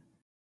 And then,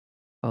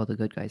 oh, the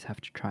good guys have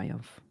to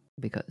triumph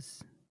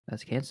because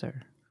that's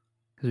cancer.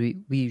 Because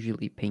we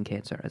usually paint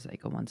cancer as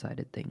like a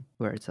one-sided thing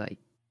where it's like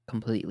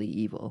completely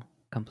evil,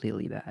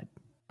 completely bad.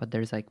 But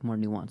there's like more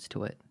nuance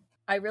to it.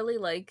 I really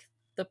like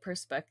the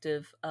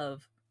perspective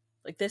of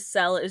like this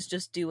cell is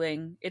just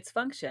doing its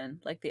function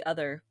like the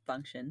other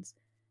functions,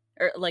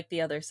 or like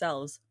the other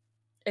cells.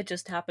 It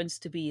just happens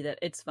to be that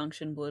its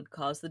function would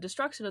cause the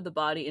destruction of the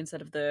body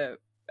instead of the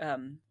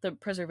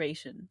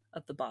preservation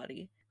of the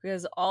body.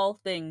 Because all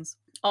things,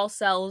 all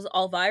cells,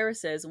 all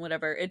viruses and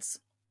whatever, it's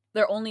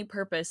their only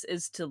purpose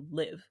is to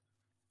live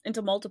and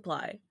to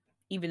multiply,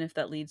 even if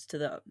that leads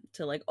to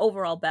like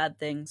overall bad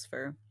things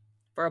for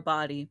a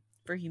body,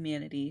 for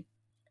humanity.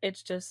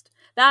 It's just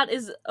that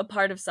is a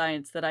part of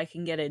science that I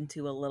can get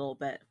into a little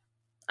bit.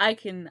 I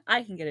can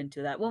get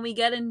into that. When we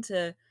get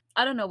into,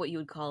 I don't know what you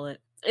would call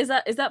it. Is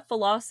that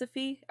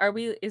philosophy?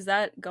 Is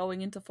that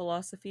going into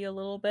philosophy a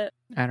little bit?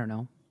 I don't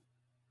know.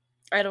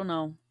 I don't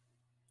know.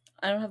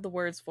 I don't have the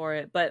words for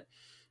it, but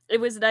it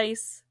was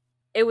nice.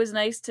 It was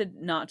nice to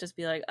not just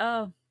be like,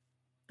 oh,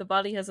 the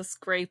body has a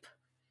scrape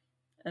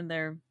and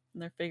they're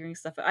figuring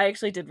stuff out. I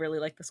actually did really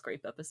like the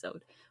scrape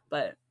episode,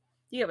 but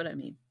you get what I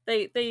mean.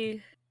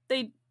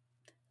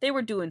 They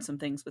were doing some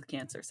things with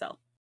Cancer Cell.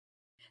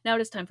 Now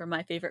it is time for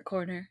my favorite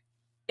corner.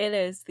 It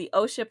is the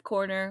O ship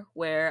corner,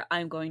 where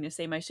I'm going to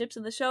say my ships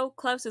in the show.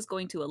 Klaus is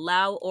going to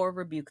allow or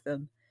rebuke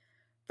them.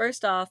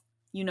 First off,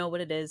 you know what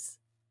it is.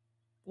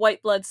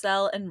 White blood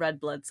cell and red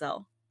blood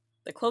cell.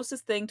 The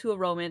closest thing to a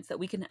romance that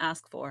we can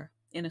ask for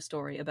in a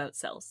story about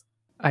cells.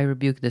 I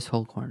rebuke this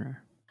whole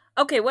corner.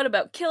 Okay, what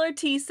about killer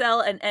T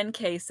cell and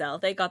NK cell?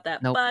 They got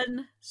that Nope.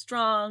 fun,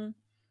 strong,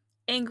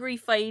 angry,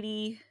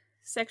 fighty,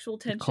 sexual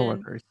tension.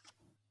 Coworkers.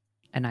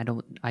 And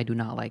I do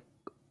not like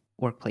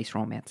workplace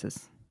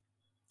romances.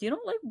 You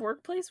don't like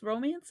workplace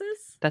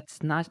romances?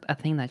 That's not a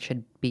thing that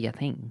should be a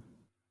thing.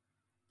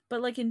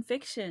 But like in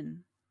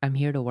fiction. I'm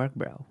here to work,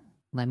 bro.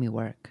 Let me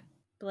work.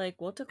 But like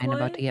Wotakoi? I'm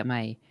about to get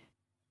my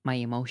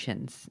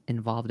emotions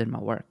involved in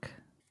my work.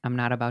 I'm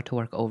not about to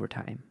work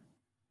overtime.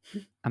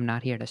 I'm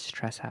not here to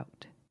stress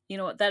out. You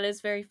know what? That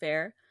is very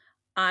fair.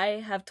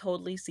 I have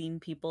totally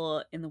seen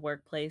people in the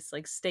workplace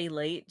like stay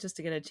late just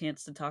to get a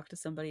chance to talk to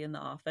somebody in the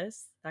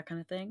office. That kind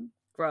of thing.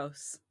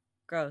 Gross.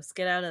 Gross.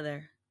 Get out of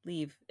there.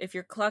 Leave. If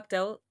you're clocked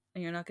out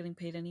and you're not getting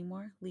paid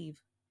anymore, leave.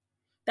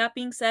 That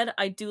being said,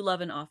 I do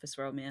love an office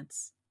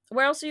romance.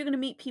 Where else are you going to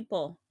meet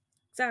people?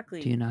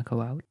 Exactly. Do you not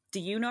go out?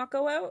 Do you not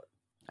go out?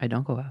 I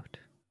don't go out.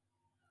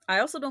 I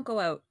also don't go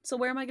out. So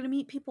where am I going to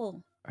meet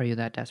people? Are you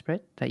that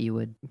desperate that you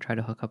would try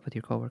to hook up with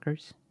your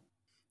coworkers?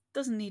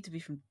 Doesn't need to be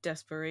from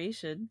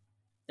desperation.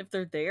 If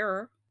they're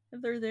there.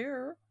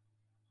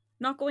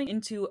 Not going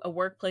into a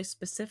workplace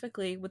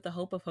specifically with the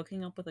hope of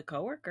hooking up with a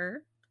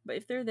coworker. But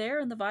if they're there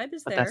and the vibe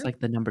is But there. that's like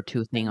the number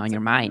 2 thing then on it's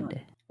your a fun mind.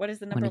 one. What is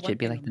the When number it one should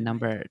be thing like on the my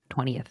mind? number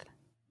 20th.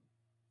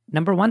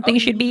 Number 1 thing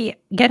should be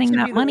getting Should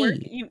that be the work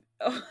money.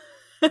 Oh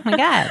my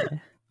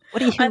god.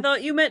 What are you? I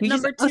thought you meant you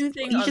number just, 2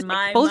 thing you on just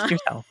my exposed mind.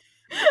 yourself.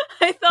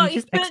 I You thought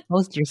you just meant.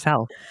 exposed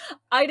yourself.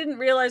 I didn't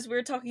realize we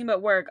were talking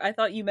about work. I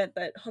thought you meant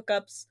that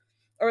hookups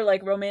or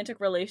like romantic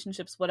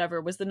relationships,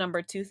 whatever, was the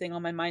number 2 thing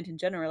on my mind in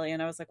generally.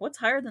 And I was like, what's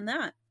higher than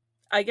that?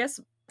 I guess.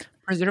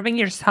 Preserving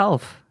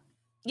yourself.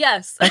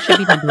 Yes. That should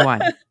be number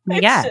 1. Oh my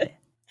god.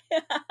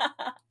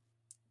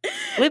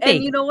 Living.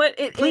 And you know what?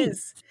 It Please.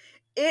 is.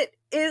 It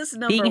is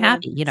number Being 1.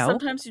 happy, you know?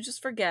 Sometimes you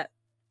just forget.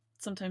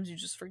 Sometimes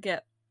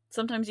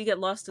you get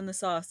lost in the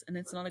sauce, and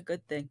it's not a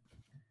good thing.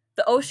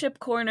 The O-Ship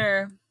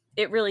Corner,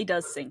 it really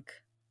does sink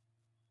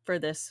for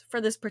this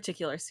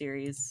particular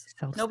series.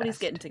 Nobody's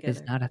getting together.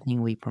 It's not a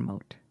thing we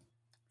promote.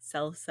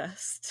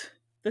 Cellcest.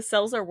 The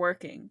cells are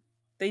working.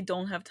 They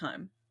don't have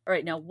time. All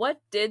right, now what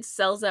did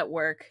Cells at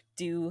Work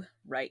do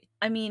right?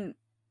 I mean,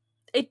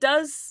 it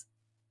does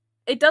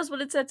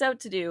what it sets out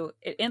to do.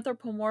 It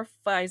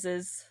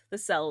anthropomorphizes the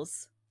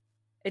cells.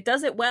 It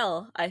does it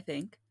well, I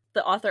think.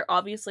 The author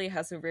obviously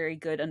has a very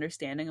good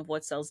understanding of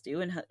what cells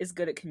do and is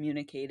good at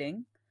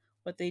communicating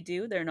what they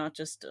do. They're not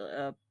just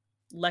a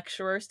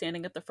lecturer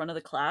standing at the front of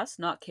the class,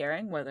 not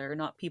caring whether or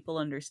not people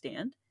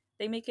understand.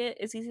 They make it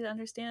as easy to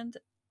understand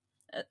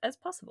as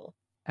possible.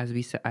 As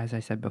I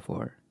said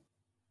before,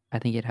 I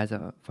think it has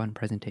a fun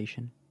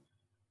presentation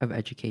of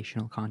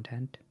educational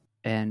content,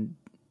 and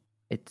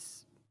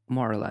it's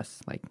more or less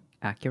like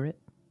accurate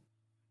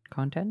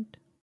content,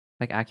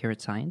 like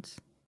accurate science.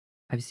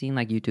 I've seen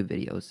like YouTube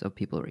videos of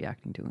people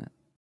reacting to it,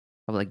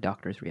 of like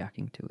doctors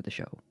reacting to the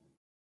show,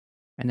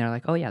 and they're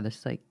like, "Oh yeah, this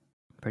is like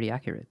pretty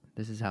accurate.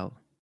 This is how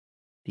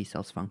these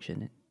cells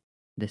function. And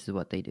this is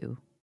what they do.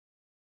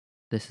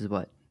 This is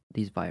what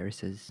these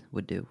viruses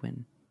would do,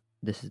 and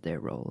this is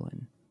their role,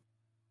 and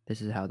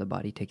this is how the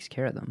body takes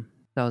care of them."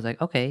 So I was like,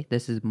 okay,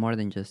 this is more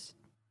than just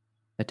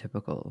a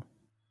typical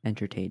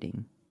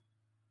entertaining,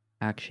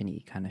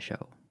 action-y kind of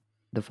show.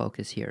 The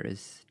focus here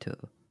is to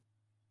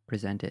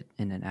present it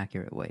in an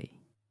accurate way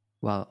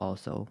while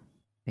also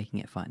making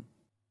it fun.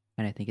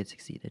 And I think it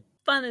succeeded.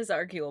 Fun is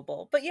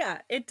arguable, but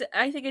yeah,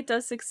 I think it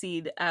does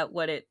succeed at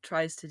what it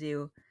tries to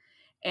do.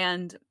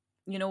 And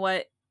you know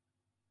what?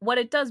 What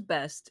it does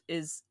best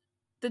is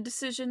the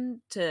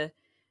decision to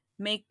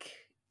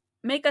make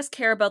us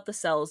care about the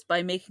cells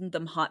by making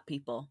them hot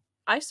people.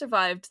 I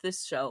survived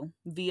this show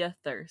via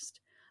thirst,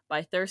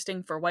 by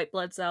thirsting for white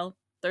blood cell,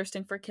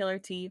 thirsting for killer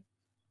T,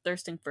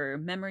 thirsting for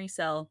memory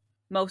cell,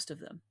 most of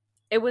them.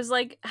 It was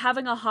like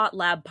having a hot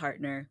lab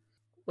partner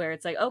where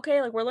it's like,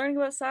 okay, like we're learning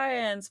about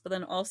science, but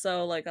then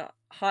also like a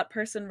hot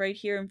person right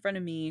here in front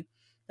of me.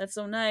 That's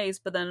so nice,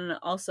 but then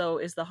also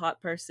is the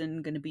hot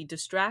person going to be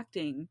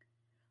distracting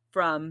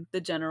from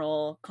the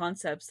general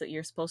concepts that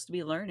you're supposed to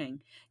be learning?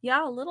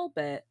 Yeah, a little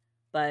bit,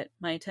 but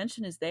my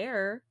attention is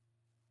there,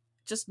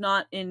 just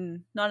not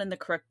in the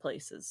correct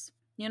places.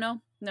 You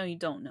know? No, you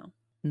don't know.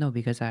 No,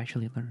 because I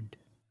actually learned.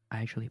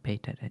 I actually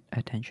paid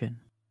attention,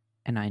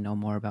 and I know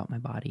more about my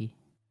body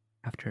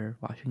after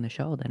watching the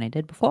show than I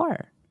did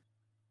before.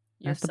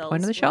 That's the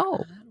point of the show.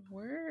 At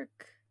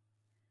work.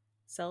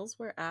 Cells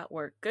were at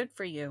work. Good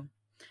for you.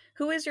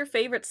 Who is your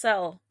favorite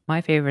cell?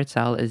 My favorite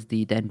cell is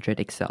the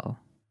dendritic cell,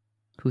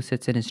 who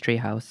sits in his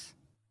treehouse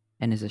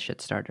and is a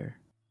shit starter.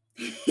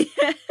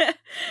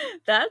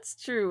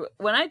 That's true.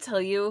 When I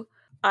tell you,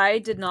 I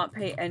did not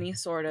pay any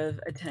sort of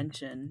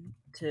attention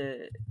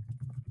to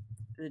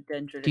the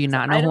dendritic. Do you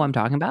not know who I'm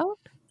talking about?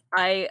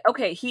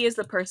 Okay, he is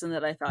the person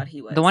that I thought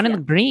he was. The one in the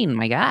green,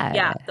 my god.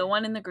 Yeah, the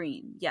one in the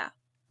green. Yeah.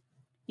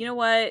 You know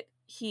what?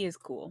 He is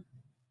cool.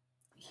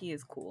 He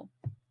is cool.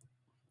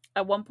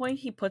 At one point,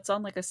 he puts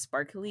on like a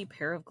sparkly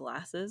pair of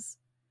glasses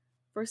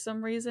for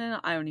some reason.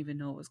 I don't even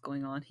know what was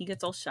going on. He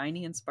gets all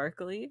shiny and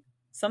sparkly.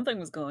 Something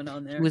was going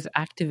on there. He was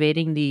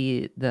activating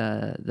the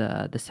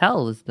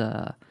cells,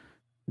 the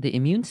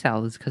immune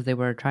cells, because they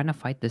were trying to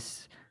fight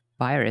this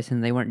virus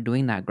and they weren't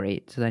doing that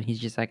great. So then he's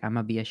just like, I'm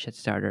gonna be a shit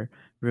starter,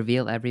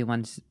 reveal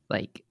everyone's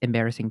like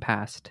embarrassing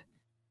past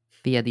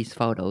via these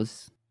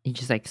photos. He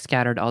just like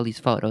scattered all these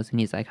photos and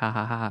he's like, ha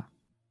ha ha,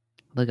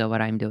 look at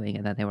what I'm doing.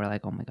 And then they were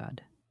like, oh my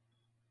god,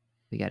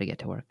 we gotta get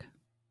to work.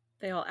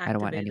 They all activated. I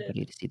don't want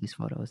anybody to see these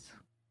photos.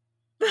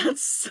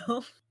 That's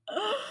so...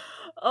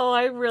 Oh,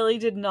 I really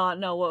did not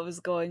know what was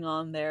going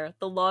on there.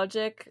 The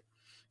logic...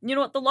 You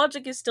know what? The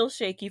logic is still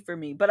shaky for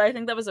me, but I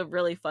think that was a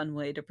really fun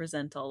way to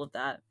present all of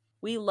that.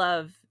 We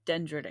love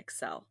dendritic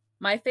cell.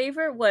 My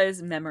favorite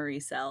was memory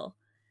cell,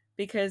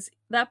 because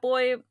that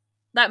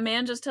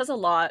man just has a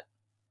lot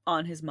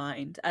on his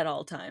mind at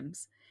all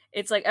times.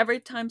 It's like every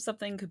time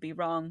something could be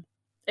wrong,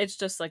 It's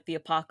just like the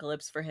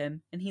apocalypse for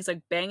him. And he's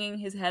like banging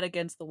his head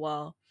against the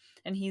wall.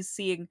 And he's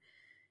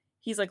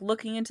like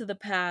looking into the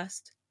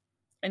past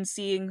and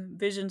seeing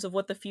visions of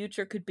what the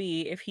future could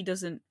be if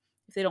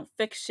they don't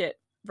fix shit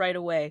right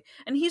away.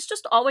 And he's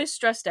just always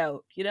stressed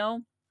out, you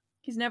know?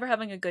 He's never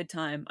having a good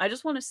time. I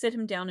just want to sit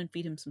him down and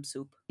feed him some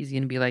soup. He's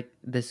gonna be like,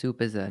 the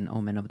soup is an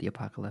omen of the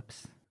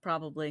apocalypse.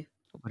 Probably.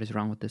 What is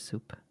wrong with this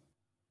soup?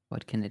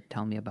 What can it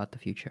tell me about the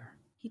future?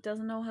 He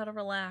doesn't know how to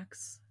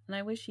relax. And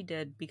I wish he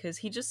did, because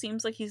he just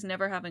seems like he's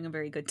never having a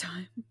very good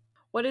time.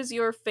 What is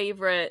your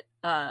favorite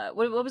what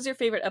was your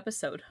favorite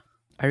episode?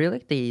 I really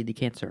like the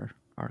cancer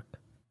arc,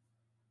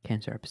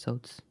 cancer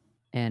episodes,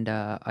 and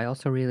I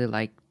also really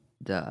like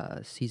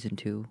the season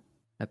 2,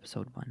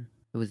 episode 1.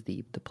 It was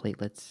the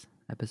platelets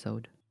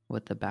episode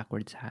with the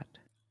backwards hat.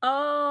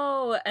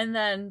 Oh, and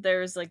then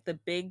there's like the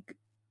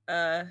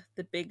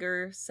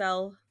bigger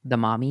cell. The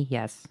mommy,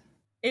 yes,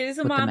 It is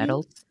a with the mommy.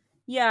 medals.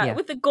 Yeah, Yeah.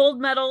 with the gold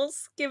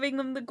medals, giving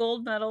them the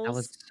gold That medals.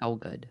 was so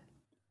good.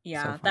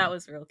 Yeah, So that fun.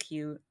 was real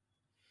cute.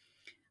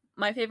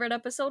 My favorite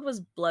episode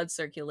was blood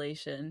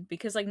circulation,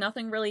 because like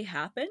nothing really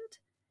happened.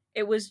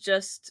 It was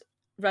just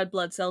red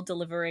blood cell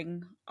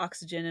delivering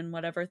oxygen and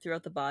whatever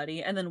throughout the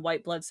body, and then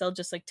white blood cell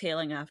just like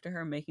tailing after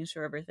her, making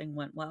sure everything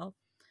went well.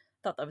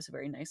 Thought that was a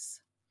very nice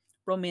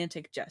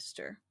romantic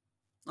gesture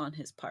on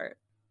his part.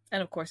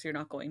 And of course, you're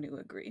not going to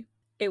agree.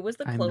 It was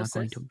the I'm not going to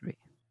closest. agree.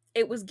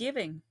 It was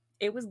giving.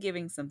 It was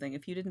giving something.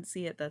 If you didn't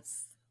see it,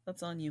 that's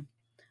on you.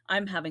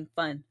 I'm having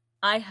fun.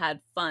 I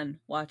had fun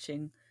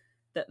watching.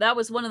 That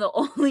was one of the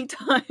only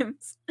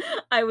times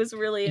I was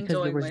really Because there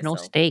enjoying was no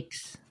myself.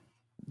 stakes.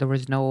 There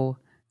was no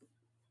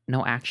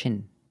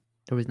action.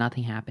 There was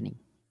nothing happening.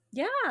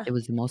 Yeah. It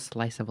was the most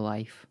slice of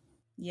life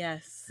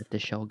Yes. that the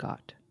show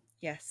got.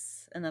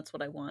 Yes. And that's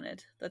what I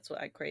wanted. That's what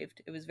I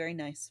craved. It was very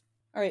nice.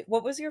 All right.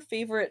 What was your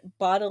favorite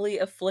bodily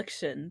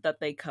affliction that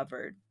they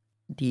covered?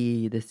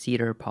 The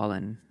cedar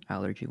pollen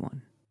allergy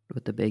one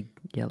with the big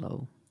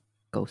yellow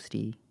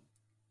ghosty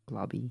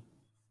blobby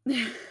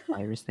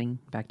virus thing,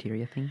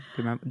 bacteria thing. Do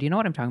you remember? Do you know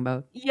what I'm talking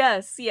about?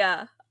 Yes.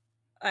 Yeah.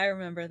 I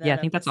remember that. Yeah, I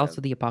think that's also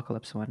episode. the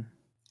apocalypse one.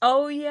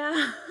 Oh,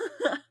 yeah.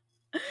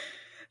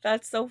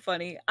 That's so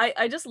funny.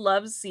 I just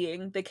love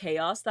seeing the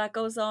chaos that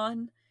goes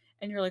on,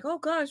 and you're like, oh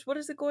gosh, what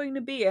is it going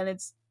to be? And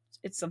it's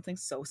something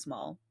so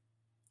small.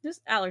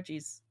 Just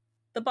allergies.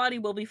 The body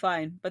will be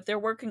fine, but they're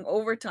working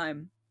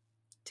overtime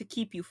to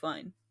keep you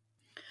fine.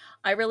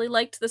 I really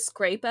liked the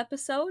scrape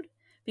episode,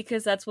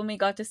 because that's when we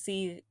got to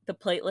see the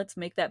platelets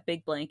make that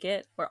big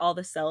blanket where all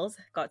the cells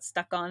got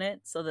stuck on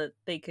it so that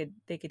they could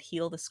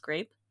heal the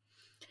scrape.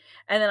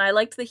 And then I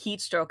liked the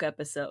heat stroke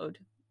episode,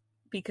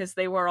 because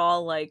they were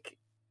all like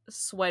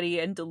sweaty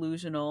and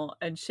delusional,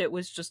 and shit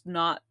was just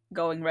not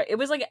going right. It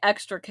was like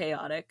extra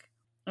chaotic,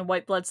 and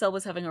white blood cell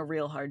was having a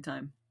real hard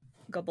time.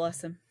 God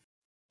bless him.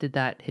 Did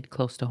that hit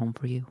close to home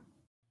for you?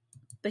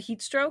 The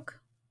heat stroke?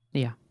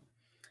 Yeah.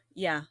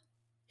 Yeah.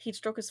 Heat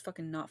stroke is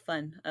fucking not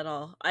fun at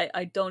all.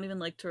 I don't even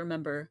like to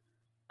remember.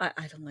 I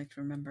don't like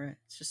to remember it.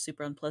 It's just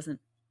super unpleasant.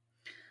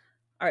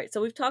 All right,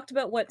 so we've talked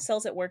about what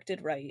Cells at Work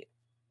did right.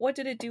 What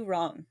did it do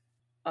wrong?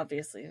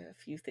 Obviously, a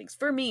few things.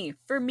 For me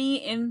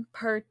in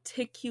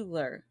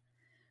particular,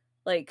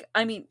 like,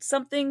 I mean,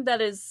 something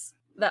that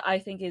I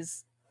think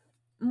is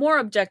more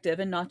objective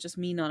and not just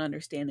me not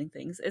understanding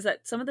things is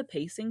that some of the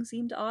pacing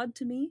seemed odd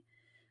to me.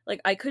 Like,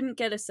 I couldn't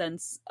get a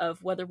sense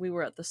of whether we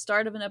were at the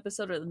start of an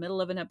episode or the middle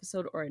of an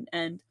episode or an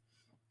end.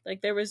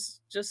 Like, there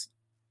was just,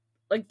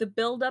 like, the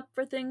build up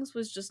for things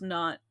was just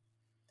not,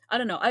 I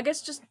don't know, I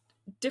guess just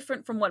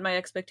different from what my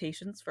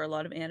expectations for a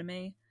lot of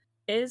anime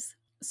is.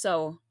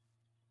 So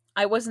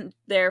I wasn't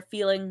there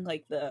feeling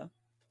like the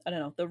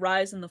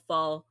rise and the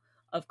fall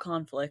of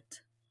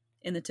conflict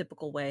in the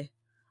typical way.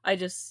 I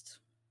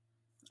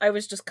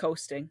was just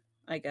coasting,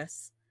 I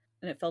guess,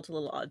 and it felt a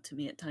little odd to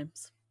me at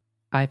times.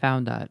 I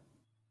found that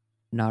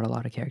not a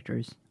lot of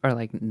characters, or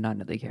like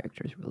none of the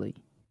characters really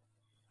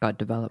got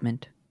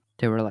development.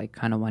 They were like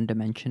kind of one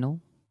dimensional,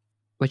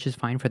 which is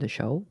fine for the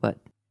show, but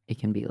it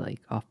can be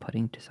like off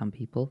putting to some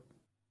people.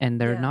 And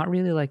they're Yeah. not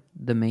really like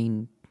the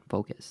main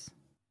focus,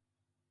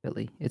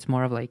 really. It's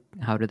more of like,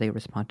 how do they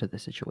respond to the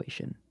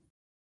situation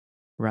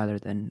rather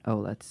than, oh,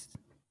 let's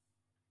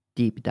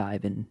deep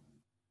dive into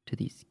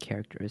these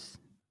characters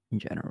in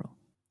general.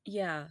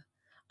 Yeah.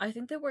 I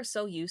think that we're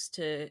so used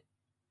to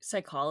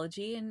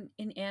psychology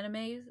in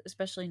anime,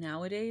 especially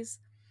nowadays,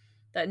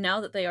 that now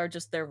that they are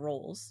just their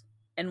roles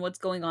and what's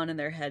going on in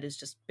their head is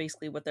just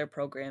basically what they're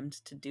programmed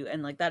to do,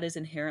 and like that is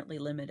inherently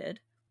limited.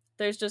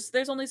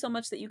 There's only so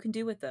much that you can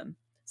do with them.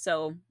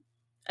 So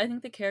I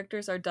think the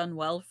characters are done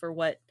well for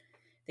what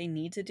they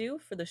need to do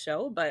for the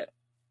show, but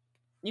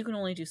you can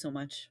only do so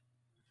much.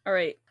 All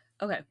right.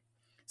 Okay.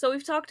 So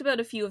we've talked about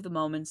a few of the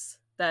moments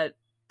that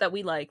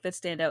we like that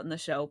stand out in the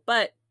show,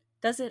 but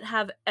does it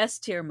have S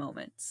tier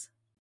moments?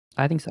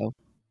 I think so.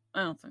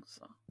 I don't think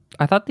so.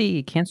 I thought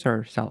the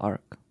cancer cell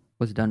arc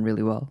was done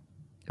really well.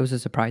 It was a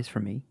surprise for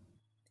me.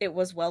 It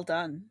was well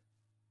done.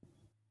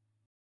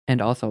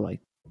 And also, like,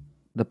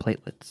 the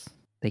platelets,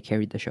 they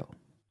carried the show.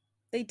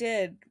 They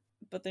did.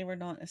 but they were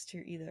not S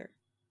tier either.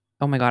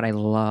 Oh my god, I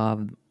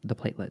love the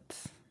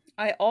platelets.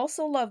 I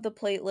also love the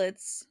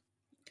platelets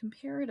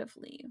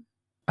comparatively.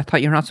 I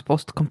thought you're not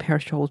supposed to compare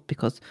shows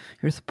because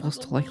you're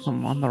supposed to like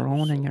them on their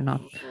own and you're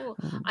not.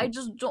 I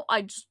just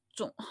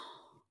don't.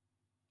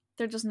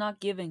 They're just not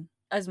giving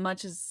as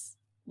much as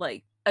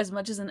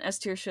an S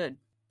tier should.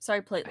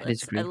 Sorry, platelets.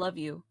 disagree. I love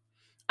you.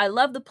 I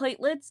love the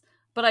platelets,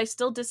 but I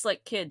still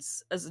dislike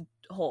kids as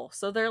a whole.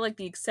 So they're like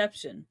the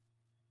exception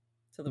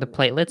to The rule.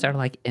 platelets are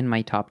like in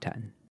my top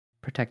 10.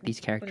 Protect these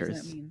What characters.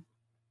 does that mean?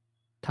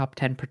 Top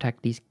 10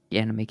 protect these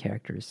anime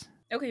characters.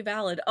 Okay,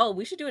 valid. Oh,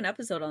 we should do an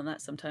episode on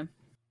that sometime.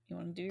 You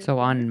want to do? So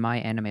on my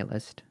anime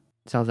list,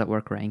 Cells at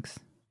Work ranks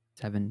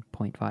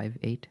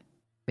 7.58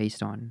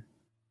 based on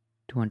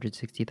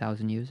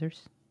 260,000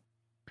 users.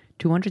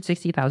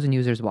 260,000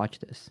 users watch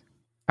this.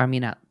 I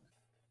mean,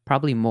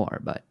 probably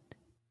more, but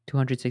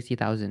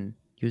 260,000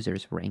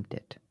 users ranked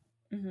it.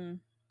 Mm-hmm.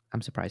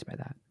 I'm surprised by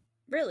that.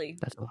 Really?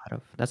 That's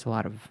a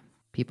lot of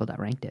people that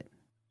ranked it.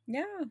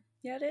 Yeah,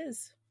 it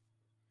is.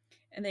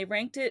 And they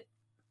ranked it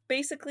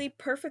basically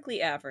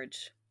perfectly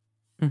average.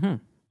 Mm-hmm.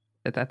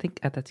 I think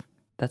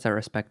that's a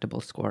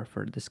respectable score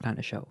for this kind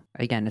of show.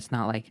 Again, it's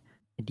not like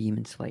a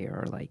Demon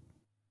Slayer or like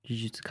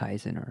Jujutsu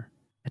Kaisen or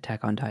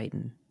Attack on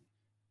Titan.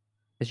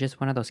 It's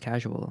just one of those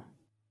casual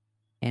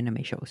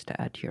anime shows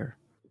to add to your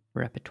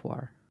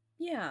repertoire.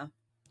 Yeah.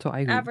 So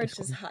I agree. Average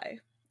is high.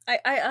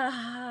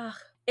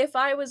 If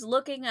I was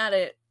looking at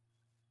it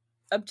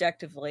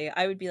objectively,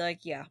 I would be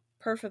like, yeah,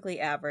 perfectly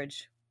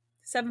average.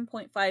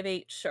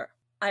 7.58, sure.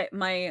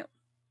 My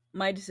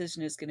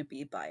decision is going to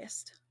be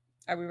biased.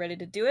 Are we ready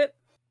to do it?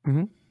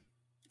 Mm-hmm.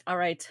 All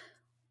right.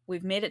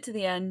 We've made it to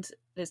the end.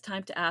 It is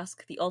time to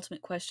ask the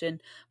ultimate question.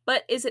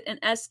 But is it an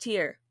S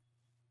tier?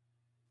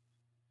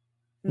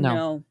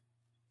 No.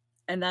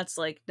 And that's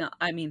like, no,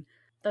 I mean,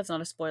 that's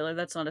not a spoiler.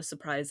 That's not a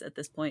surprise at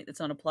this point. It's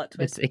not a plot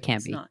twist. It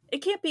can't be. It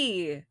can't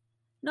be.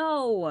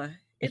 No.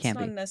 It's can't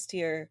not be. an S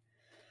tier.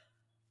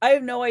 I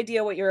have no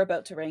idea what you're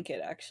about to rank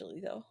it, actually,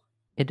 though.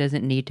 It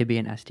doesn't need to be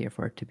an S tier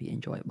for it to be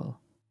enjoyable.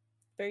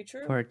 Very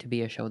true. For it to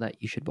be a show that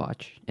you should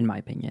watch, in my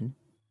opinion.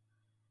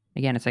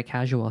 Again, it's a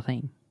casual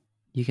thing.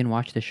 You can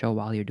watch the show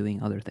while you're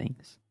doing other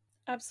things.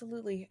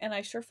 Absolutely. And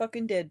I sure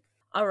fucking did.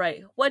 All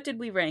right. What did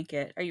we rank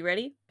it? Are you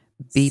ready?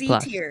 B+. C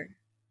tier.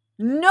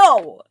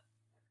 No!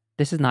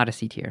 This is not a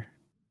C tier.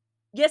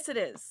 Yes, it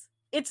is.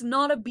 It's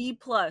not a B+.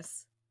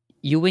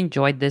 You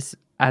enjoyed this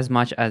as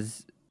much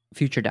as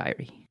Future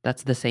Diary.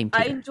 That's the same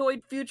tier. I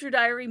enjoyed Future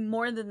Diary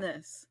more than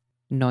this.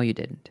 No, you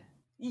didn't.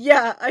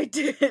 Yeah, I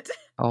did.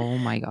 Oh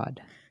my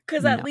god.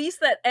 Because at least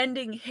that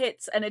ending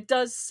hits and it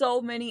does so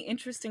many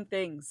interesting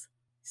things.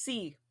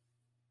 C.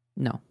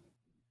 No.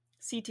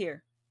 C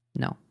tier.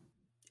 No.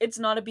 It's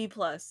not a B+.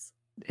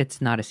 It's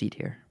not a C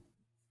tier.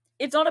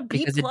 It's not a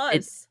B+.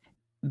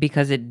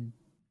 Because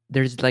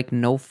there's like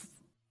no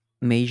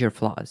major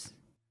flaws.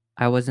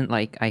 I wasn't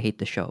like, I hate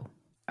the show.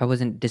 I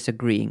wasn't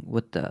disagreeing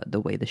with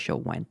the way the show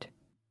went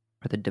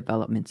or the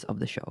developments of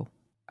the show.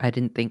 I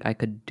didn't think I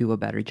could do a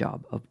better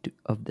job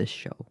of this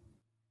show,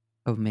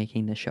 of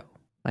making the show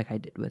like I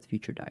did with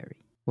Future Diary,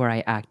 where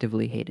I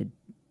actively hated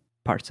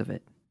parts of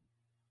it.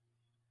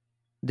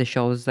 The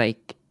show's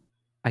like,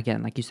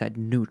 again, like you said,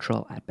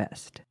 neutral at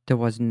best. There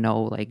was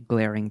no like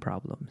glaring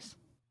problems.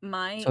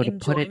 So to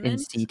put it in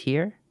C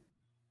tier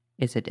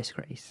is a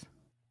disgrace.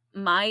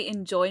 My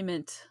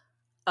enjoyment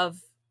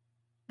of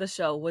the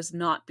show was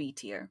not B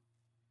tier.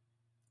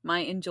 My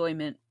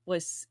enjoyment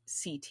was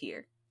C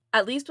tier.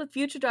 At least with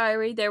Future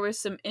Diary, there was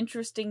some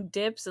interesting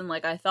dips, and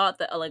like I thought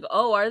that, like,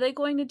 oh, are they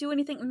going to do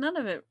anything? None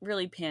of it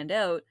really panned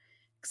out,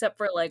 except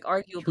for like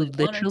arguably. You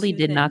literally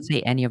did not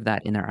say any of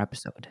that in our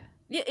episode.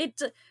 Yeah,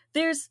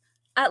 there's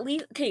at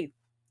least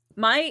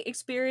my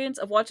experience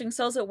of watching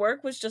Cells at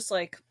Work was just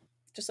like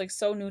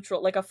so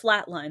neutral, like a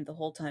flat line the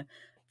whole time.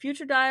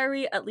 Future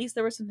Diary, at least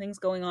there were some things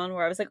going on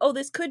where I was like, oh,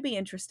 this could be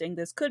interesting.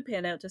 This could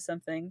pan out to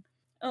something.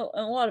 Oh,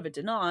 and a lot of it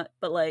did not,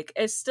 but like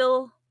it's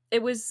two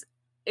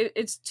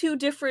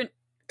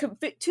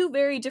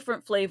very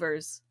different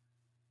flavors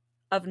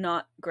of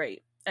not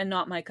great and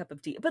not my cup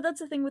of tea. But that's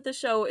the thing with the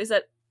show, is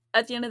that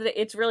at the end of the day,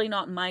 it's really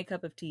not my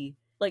cup of tea.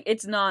 Like,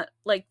 it's not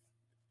like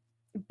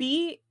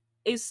B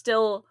is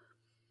still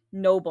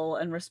noble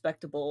and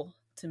respectable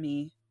to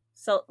me.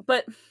 So,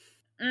 but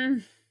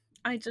I'm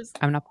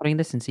not putting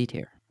this in C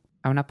tier.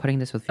 I'm not putting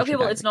this with Future Diary.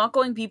 Diary. It's not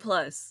going B+.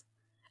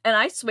 And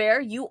I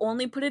swear you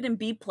only put it in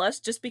B+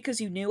 just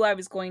because you knew I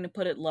was going to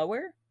put it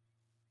lower,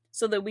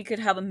 so that we could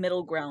have a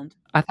middle ground.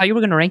 I thought you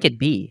were going to rank it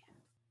B.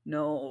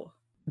 No.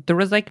 There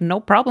was like no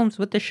problems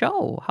with the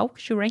show. How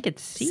could you rank it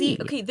C? C.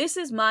 Okay, this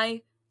is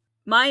my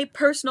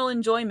personal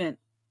enjoyment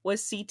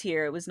was C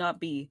tier. It was not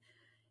B.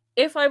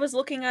 If I was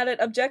looking at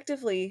it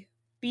objectively,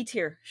 B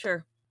tier,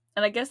 sure.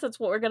 And I guess that's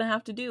what we're going to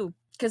have to do,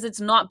 because it's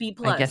not B+.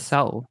 I guess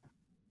so.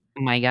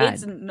 Oh my god.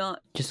 It's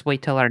not. Just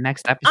wait till our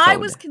next episode. I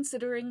was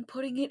considering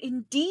putting it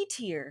in D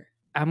tier.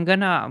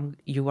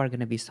 You are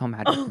gonna be so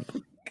mad with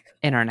me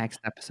in our next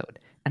episode.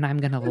 And I'm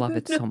gonna love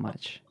it so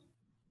much.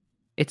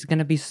 It's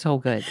gonna be so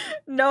good.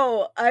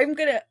 No, I'm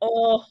gonna.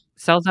 Oh,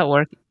 Cells at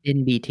Work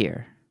in B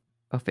tier.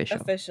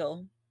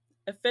 Official.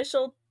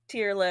 official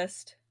tier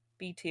list,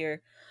 B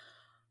tier.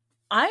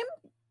 I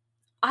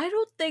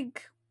don't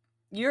think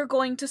you're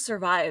going to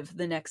survive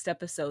the next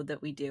episode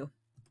that we do.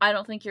 I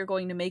don't think you're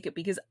going to make it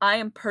because I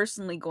am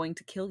personally going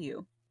to kill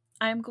you.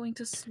 I am going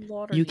to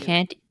slaughter you. You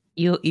can't.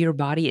 Your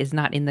body is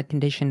not in the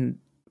condition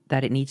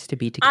that it needs to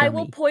be to kill me. I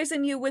will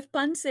poison you with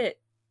pancit.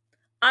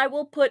 I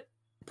will put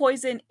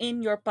poison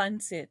in your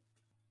pancit.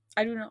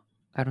 I do not.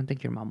 I don't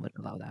think your mom would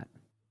allow that.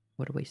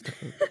 What a waste of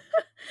food.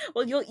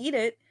 Well, you'll eat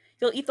it.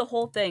 You'll eat the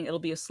whole thing. It'll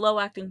be a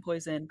slow-acting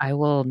poison. I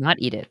will not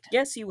eat it.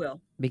 Yes, you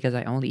will. Because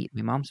I only eat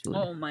my mom's food.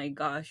 Oh my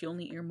gosh, you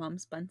only eat your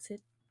mom's pancit?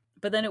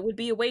 But then it would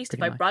be a waste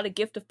Pretty if I much. brought a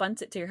gift of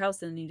pancit to your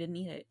house and you didn't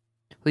eat it.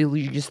 Well,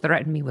 you just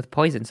threatened me with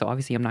poison, so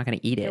obviously I'm not going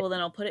to eat Okay, it. well then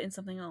I'll put it in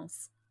something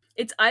else.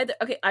 It's either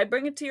okay. I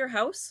bring it to your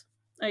house.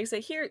 I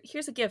say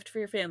here's a gift for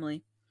your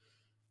family.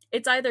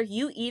 It's either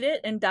you eat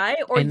it and die,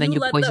 or and then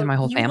you poison my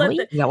whole family.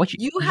 Is that what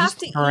you have just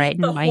to eat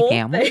threaten the my whole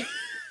family? thing.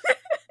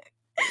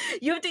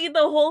 You have to eat the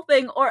whole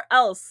thing, or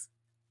else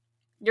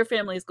your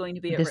family is going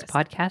to be at This risk.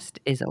 podcast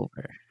is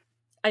over.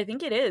 I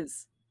think it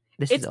is.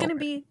 It's going to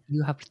be.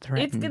 You have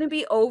threatened. It's going to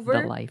be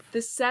over the life.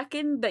 the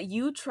second that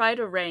you try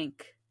to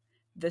rank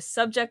the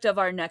subject of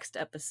our next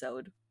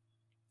episode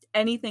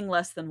anything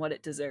less than what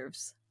it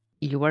deserves.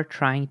 You are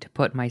trying to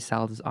put my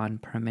cells on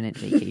permanent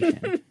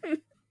vacation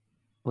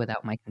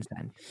without my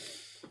consent.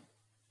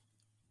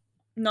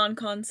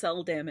 Non-con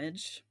cell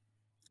damage.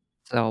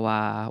 So,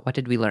 what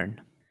did we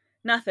learn?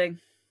 Nothing.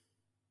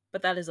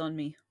 But that is on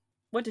me.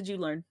 What did you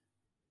learn?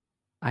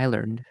 I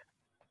learned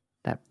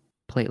that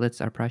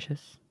platelets are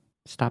precious.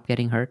 Stop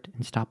getting hurt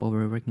and stop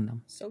overworking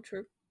them. So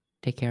true.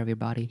 Take care of your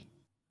body.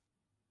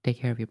 Take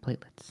care of your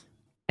platelets.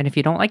 And if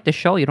you don't like the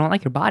show, you don't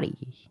like your body.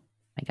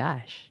 My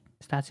gosh,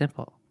 it's that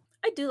simple.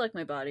 I do like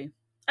my body.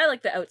 I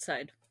like the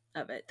outside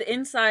of it. The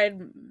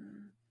inside,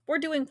 we're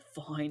doing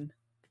fine.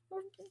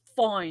 We're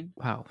fine.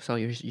 Wow. So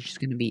you're just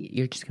gonna be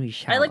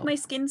shallow. I like my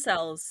skin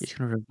cells. You're just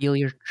gonna reveal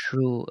your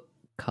true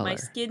color. My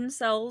skin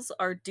cells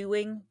are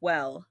doing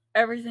well.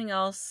 Everything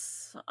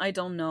else, I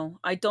don't know.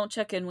 I don't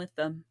check in with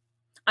them.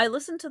 I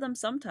listen to them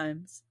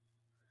sometimes.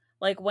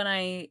 Like when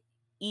I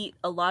eat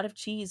a lot of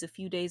cheese a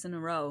few days in a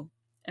row,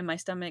 and my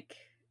stomach,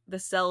 the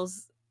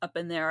cells up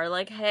in there are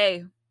like,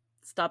 hey,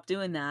 stop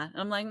doing that.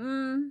 And I'm like,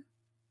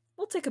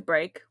 we'll take a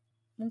break.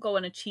 We'll go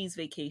on a cheese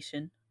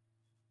vacation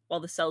while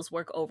the cells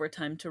work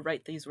overtime to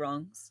right these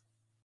wrongs.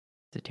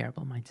 It's a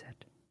terrible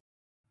mindset.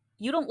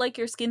 You don't like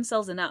your skin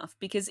cells enough,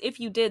 because if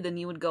you did, then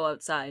you would go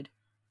outside,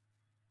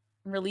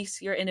 release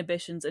your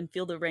inhibitions, and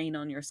feel the rain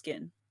on your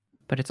skin.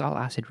 But it's all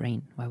acid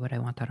rain. Why would I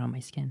want that on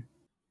my skin?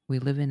 We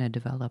live in a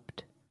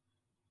developed,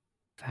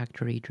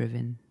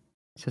 factory-driven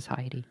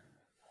society.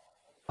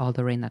 All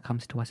the rain that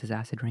comes to us is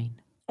acid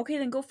rain. Okay,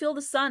 then go feel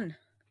the sun.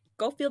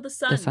 Go feel the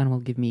sun. The sun will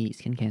give me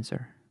skin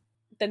cancer.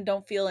 Then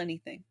don't feel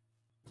anything.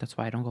 That's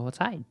why I don't go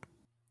outside.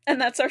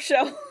 And that's our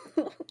show.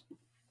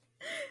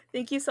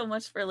 Thank you so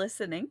much for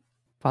listening.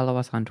 Follow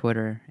us on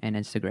Twitter and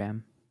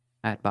Instagram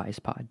at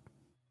BiasPod.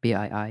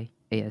 BiasTPod.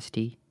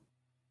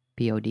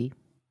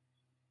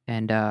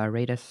 And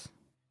rate us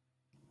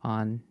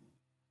on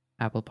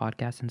Apple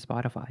Podcasts and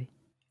Spotify.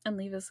 And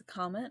leave us a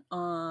comment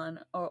on,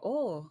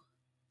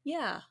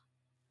 yeah.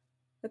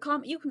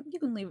 You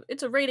can leave,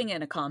 it's a rating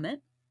and a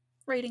comment.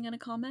 Rating and a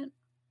comment.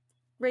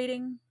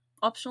 Rating,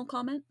 optional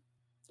comment.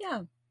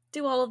 Yeah.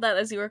 Do all of that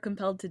as you are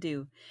compelled to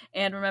do.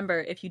 And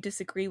remember, if you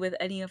disagree with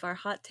any of our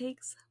hot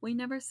takes, we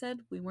never said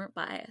we weren't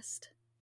biased.